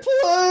you,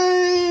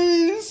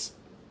 please.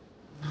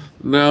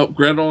 No,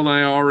 Gretel and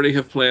I already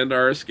have planned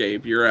our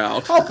escape. You're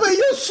out. I'll be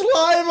your slave.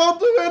 I'll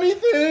do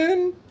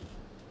anything.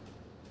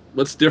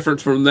 What's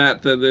different from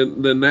that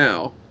than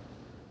now?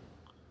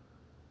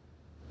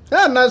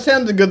 No,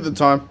 sounds a good the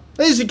time.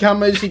 Easy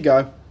come, easy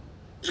go.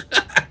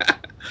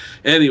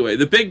 Anyway,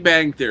 the Big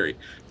Bang Theory.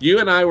 You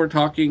and I were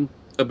talking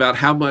about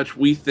how much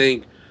we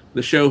think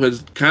the show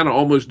has kind of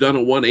almost done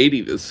a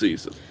 180 this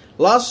season.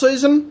 Last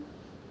season,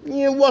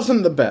 it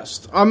wasn't the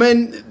best. I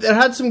mean, it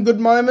had some good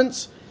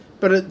moments,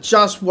 but it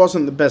just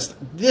wasn't the best.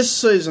 This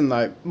season,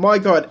 though, my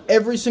God,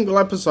 every single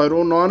episode,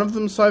 all 9 of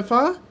them so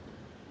far,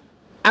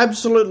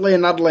 absolutely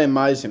and utterly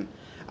amazing.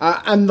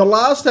 And the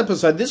last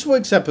episode, this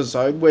week's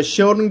episode, where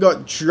Sheldon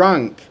got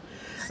drunk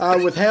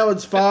with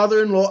Howard's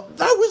father-in-law,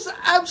 that was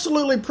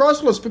absolutely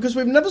priceless because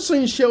we've never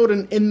seen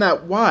Sheldon in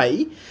that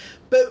way.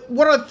 But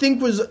what I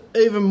think was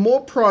even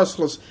more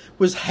priceless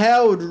was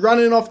Howard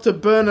running off to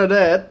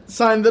Bernadette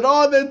saying that,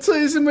 they're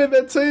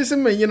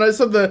teasing me. You know,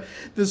 so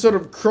the sort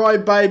of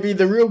crybaby,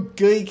 the real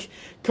geek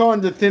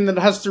kind of thing that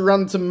has to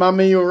run to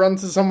Mummy or run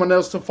to someone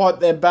else to fight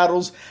their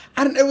battles.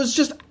 And it was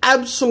just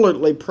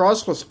absolutely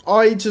priceless.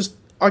 I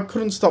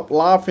couldn't stop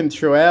laughing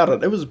throughout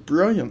it. It was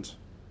brilliant.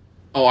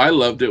 Oh, I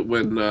loved it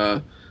when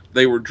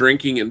they were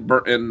drinking and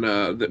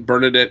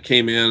Bernadette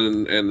came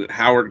in and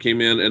Howard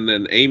came in and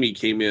then Amy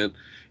came in.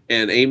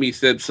 And Amy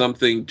said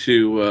something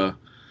to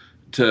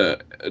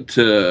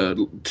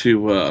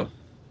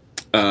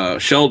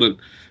Sheldon,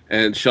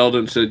 and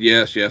Sheldon said,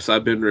 "Yes,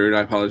 I've been rude.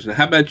 I apologize. Now,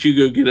 how about you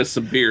go get us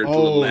some beer?" To the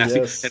lassie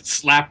yes. and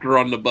slapped her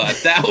on the butt.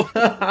 That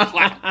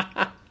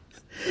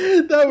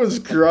was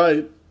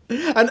great.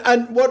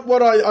 And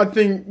what I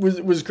think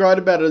was great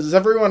about it is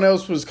everyone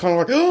else was kind of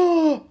like,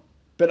 oh,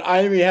 but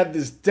Amy had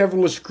this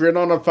devilish grin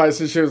on her face,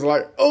 and she was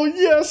like, oh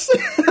yes.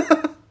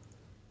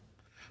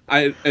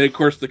 And of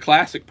course, the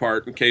classic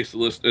part, in case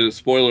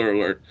spoiler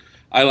alert,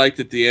 I liked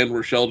at the end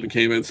where Sheldon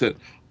came in and said,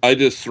 "I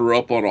just threw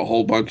up on a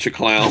whole bunch of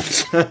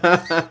clowns."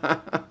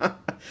 The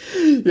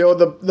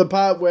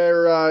part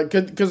where,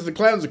 because the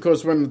clowns, of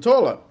course, went in the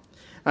toilet,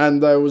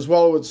 and there was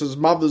Wolowitz's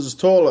mother's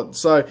toilet,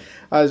 so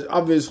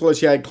obviously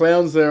she had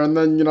clowns there, and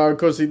then, of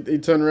course, he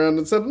turned around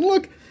and said,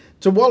 look,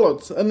 to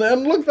Woloitz, and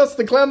look, that's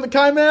the clown that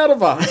came out of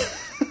her.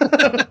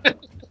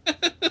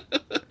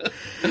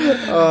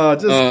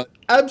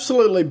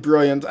 Absolutely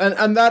brilliant,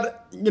 and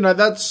that,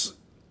 that's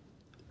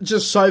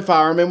just so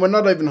far. I mean, we're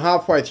not even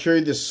halfway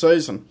through this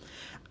season,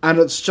 and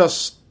it's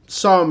just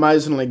so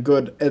amazingly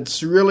good.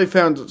 It's really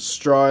found its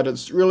stride.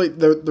 It's really,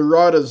 the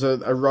writers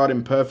are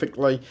writing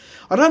perfectly.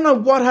 I don't know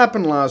what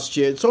happened last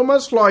year. It's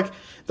almost like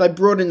they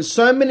brought in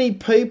so many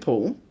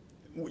people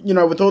you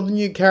know, with all the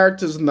new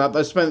characters and that,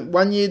 they spent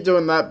 1 year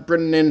doing that,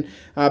 bringing in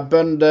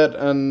Bernadette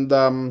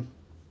and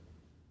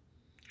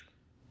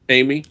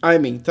Amy,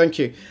 thank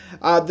you.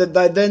 That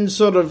they then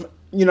sort of,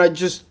 you know,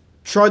 just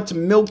tried to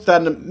milk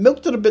that and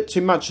milked it a bit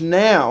too much.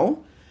 Now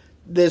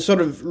they're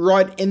sort of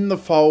right in the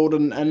fold,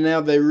 and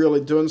now they're really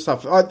doing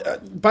stuff.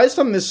 Based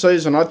on this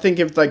season, I think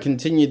if they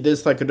continued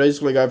this, they could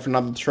easily go for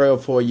another 3 or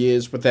 4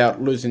 years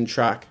without losing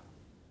track.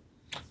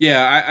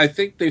 Yeah, I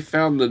think they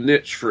found the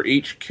niche for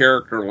each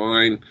character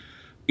line.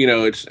 You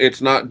know,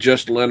 it's not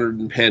just Leonard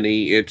and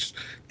Penny.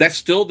 That's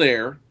still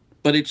there,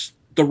 but it's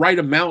the right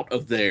amount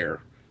of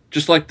there.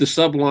 Just like the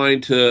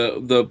subline to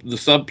the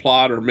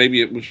subplot, or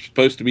maybe it was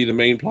supposed to be the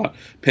main plot.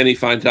 Penny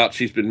finds out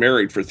she's been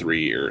married for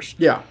 3 years.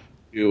 Yeah.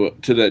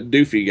 To that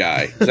doofy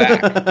guy,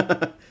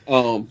 Zach.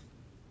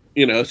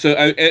 You know, so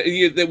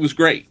it was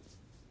great.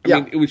 I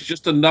mean, it was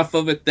just enough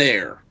of it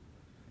there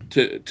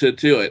to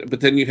it.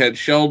 But then you had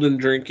Sheldon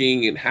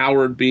drinking and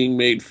Howard being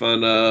made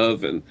fun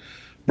of, and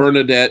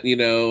Bernadette, you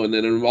know, and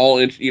then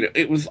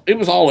it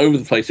was all over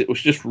the place. It was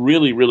just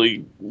really,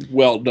 really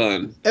well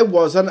done. It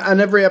was,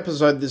 and every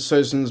episode this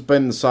season's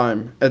been the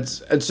same.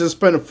 It's just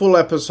been a full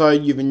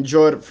episode. You've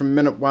enjoyed it from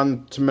minute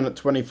 1 to minute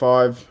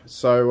 25.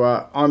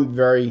 So I'm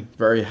very,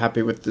 very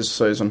happy with this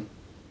season.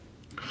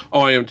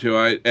 Oh, I am too.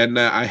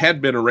 I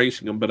had been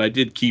erasing them, but I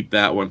did keep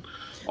that one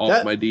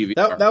off my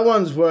DVR. That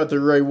one's worth a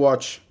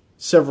rewatch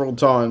several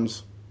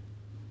times.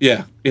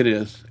 Yeah, it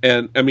is.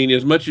 And, I mean,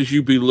 as much as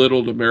you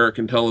belittled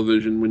American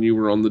television when you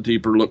were on the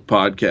Deeper Look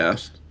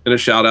podcast, and a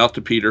shout-out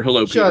to Peter.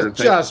 Hello, Peter.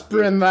 Just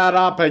bring that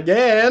up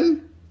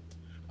again.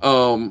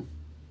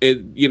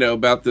 You know,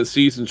 about the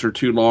seasons are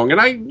too long.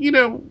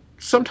 And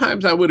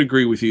sometimes I would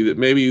agree with you that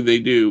maybe they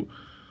do.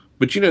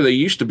 But, you know, they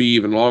used to be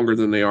even longer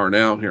than they are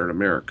now here in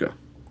America.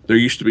 There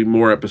used to be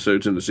more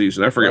episodes in the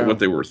season. I forget what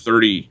they were,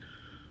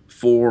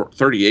 34,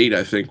 38,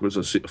 I think, was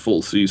a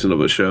full season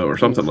of a show or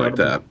something like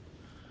that.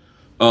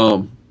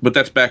 But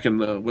that's back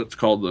in what's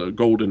called the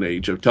golden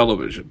age of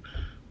television.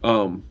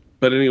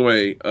 But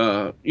anyway,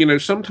 you know,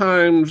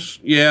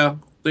 sometimes,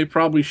 they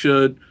probably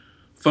should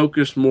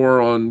focus more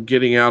on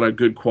getting out a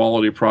good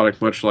quality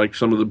product, much like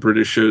some of the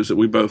British shows that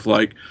we both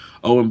like.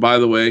 Oh, and by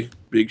the way,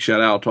 big shout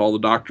out to all the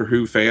Doctor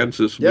Who fans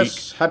this week.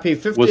 Yes, happy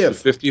 50th.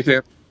 Was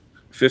the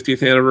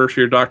 50th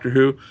anniversary of Doctor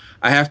Who.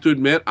 I have to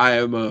admit, I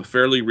am a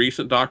fairly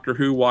recent Doctor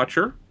Who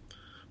watcher,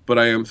 but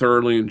I am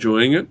thoroughly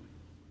enjoying it.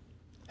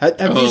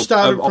 Have you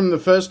started from the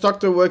first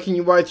Doctor working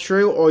your way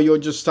through, or you're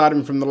just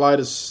starting from the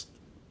latest?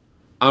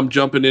 I'm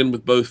jumping in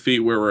with both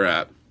feet where we're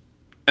at.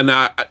 And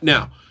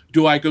now,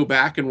 do I go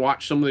back and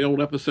watch some of the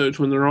old episodes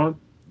when they're on?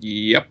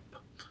 Yep.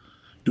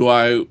 Do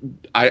I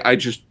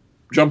just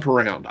jump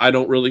around? I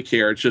don't really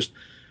care. It's just,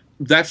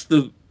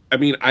 Doctor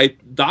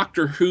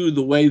Who,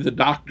 the way the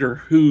Doctor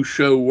Who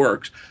show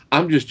works,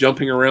 I'm just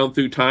jumping around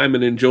through time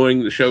and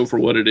enjoying the show for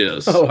what it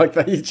is. I like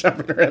that, you're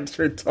jumping around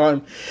through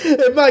time.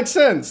 It makes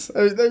sense.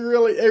 It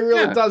really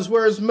does.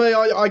 Whereas me,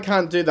 I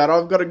can't do that.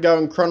 I've got to go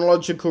in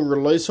chronological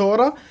release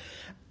order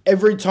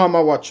every time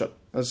I watch it.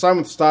 The same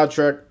with Star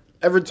Trek,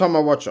 every time I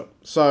watch it.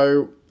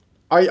 So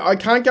I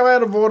can't go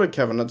out of order,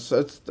 Kevin. It's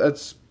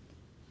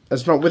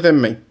not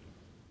within me.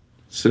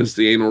 Says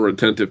the anal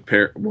retentive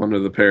pair, one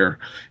of the pair.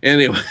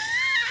 Anyway.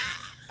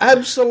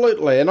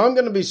 Absolutely, and I'm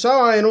going to be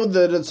so anal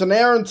that it's an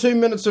hour and 2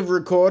 minutes of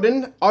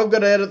recording. I've got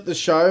to edit the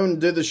show and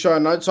do the show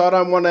notes. I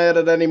don't want to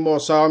edit anymore,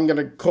 so I'm going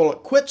to call it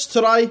quits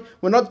today.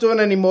 We're not doing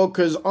any more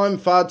because I'm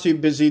far too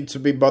busy to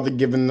be bothered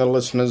giving the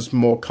listeners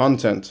more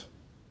content.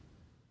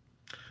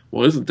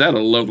 Well, isn't that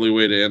a lovely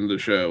way to end the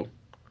show?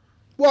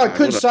 Well, I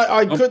could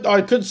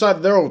say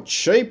they're all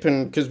cheap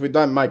and because we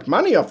don't make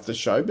money off the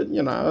show, but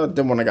you know, I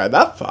didn't want to go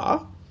that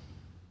far.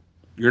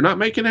 You're not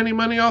making any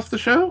money off the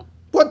show?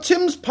 What,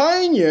 Tim's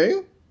paying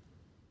you?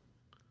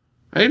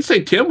 I didn't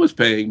say Tim was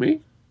paying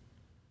me.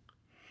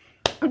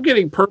 I'm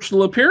getting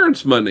personal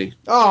appearance money.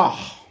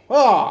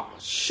 Oh,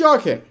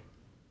 shocking.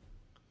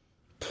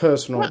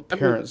 Personal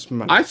appearance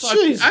money. I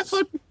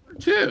thought you were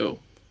too.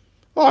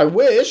 Oh, I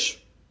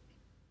wish.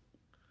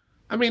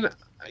 I mean,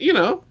 you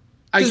know,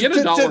 I get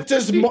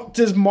 $1.50.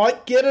 Does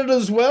Mike get it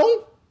as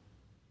well?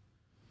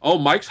 Oh,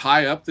 Mike's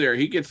high up there.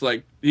 He gets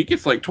like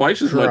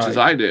twice as much as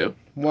I do.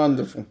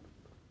 Wonderful.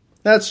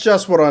 That's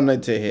just what I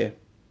need to hear.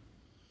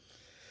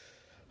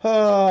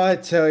 Oh, I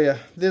tell you,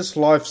 this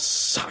life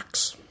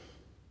sucks.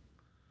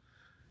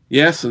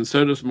 Yes, and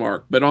so does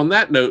Mark. But on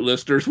that note,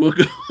 listeners, we'll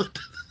go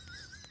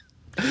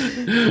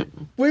on.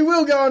 We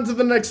will go on to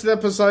the next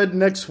episode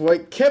next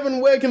week.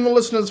 Kevin, where can the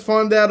listeners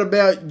find out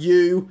about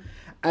you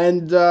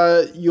and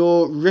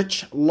your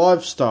rich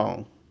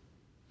lifestyle?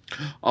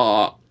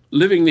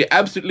 Living the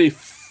absolutely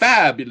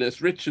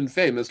fabulous, rich and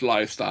famous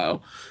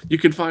lifestyle. You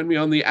can find me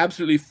on the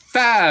absolutely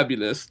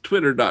fabulous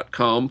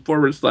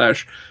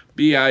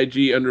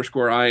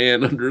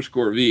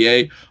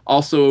twitter.com/BIG_IN_VA.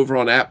 Also over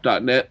on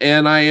app.net.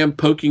 And I am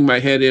poking my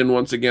head in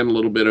once again a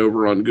little bit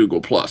over on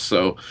Google+.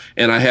 So,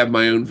 and I have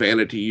my own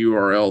vanity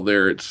URL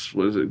there. It's,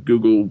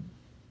 Google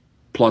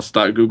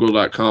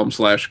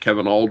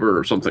plus.google.com/Kevin Alder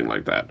or something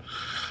like that.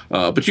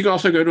 But you can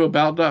also go to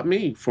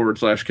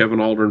about.me/Kevin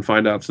Alder and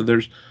find out. So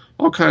there's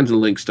all kinds of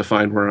links to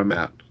find where I'm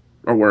at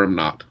or where I'm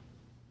not.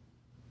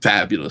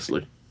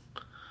 Fabulously.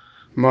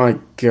 My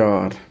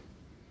God.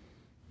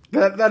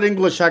 That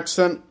English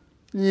accent,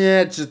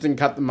 yeah, it just didn't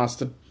cut the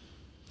mustard. It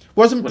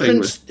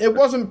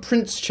wasn't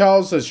Prince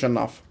Charles-ish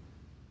enough.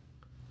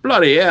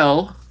 Bloody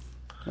hell.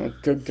 Oh,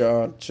 good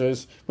God,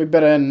 jeez. We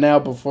better end now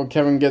before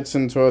Kevin gets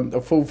into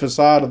a full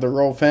facade of the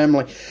royal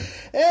family.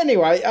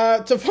 Anyway,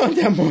 to find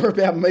out more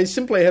about me,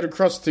 simply head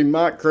across to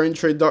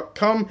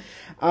markgreentree.com.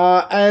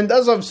 And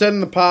as I've said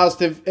in the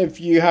past, if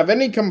you have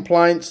any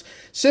complaints,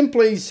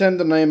 simply send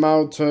an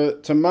email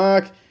to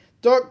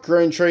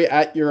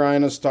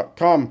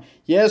mark.greentree@uranus.com.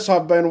 Yes,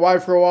 I've been away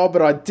for a while,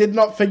 but I did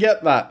not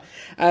forget that.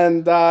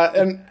 And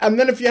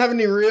then if you have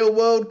any real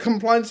world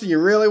complaints and you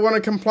really want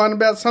to complain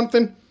about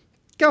something,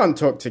 go and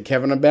talk to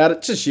Kevin about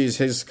it. Just use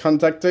his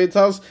contact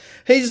details.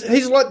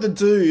 He's like the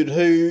dude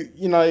who,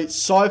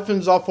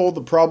 siphons off all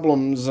the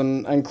problems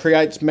and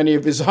creates many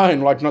of his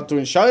own, like not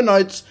doing show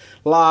notes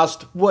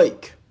last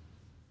week.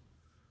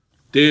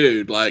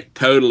 Dude,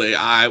 totally.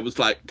 I was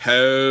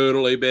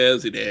totally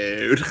busy,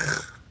 dude.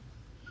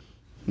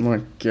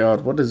 My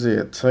God, what is he,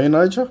 a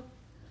teenager?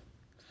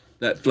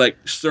 That's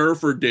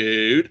surfer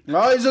dude.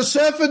 Oh, he's a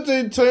surfer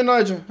dude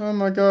teenager. Oh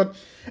my God.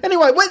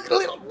 Anyway,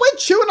 we're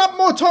chewing up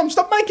more time.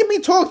 Stop making me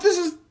talk. This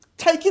is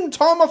taking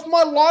time off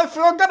my life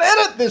and I've got to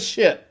edit this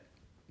shit.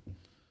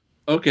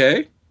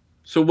 Okay.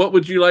 So what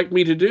would you like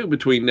me to do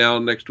between now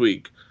and next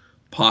week?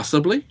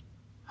 Possibly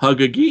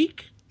hug a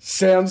geek?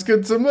 Sounds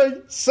good to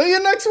me. See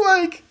you next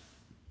week.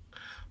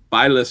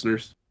 Bye,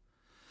 listeners.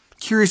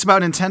 Curious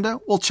about Nintendo?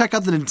 Well, check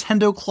out the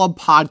Nintendo Club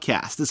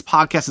podcast. This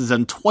podcast is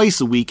done twice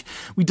a week.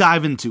 We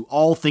dive into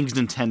all things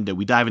Nintendo.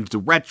 We dive into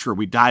retro.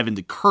 We dive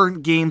into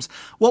current games,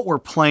 what we're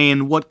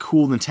playing, what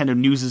cool Nintendo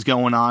news is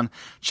going on.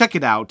 Check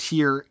it out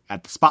here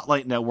at the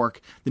Spotlight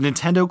Network, the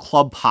Nintendo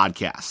Club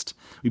podcast.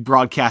 We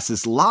broadcast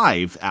this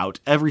live out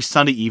every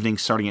Sunday evening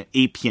starting at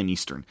 8 p.m.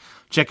 Eastern.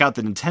 Check out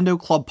the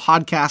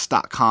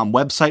NintendoClubPodcast.com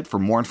website for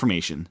more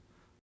information.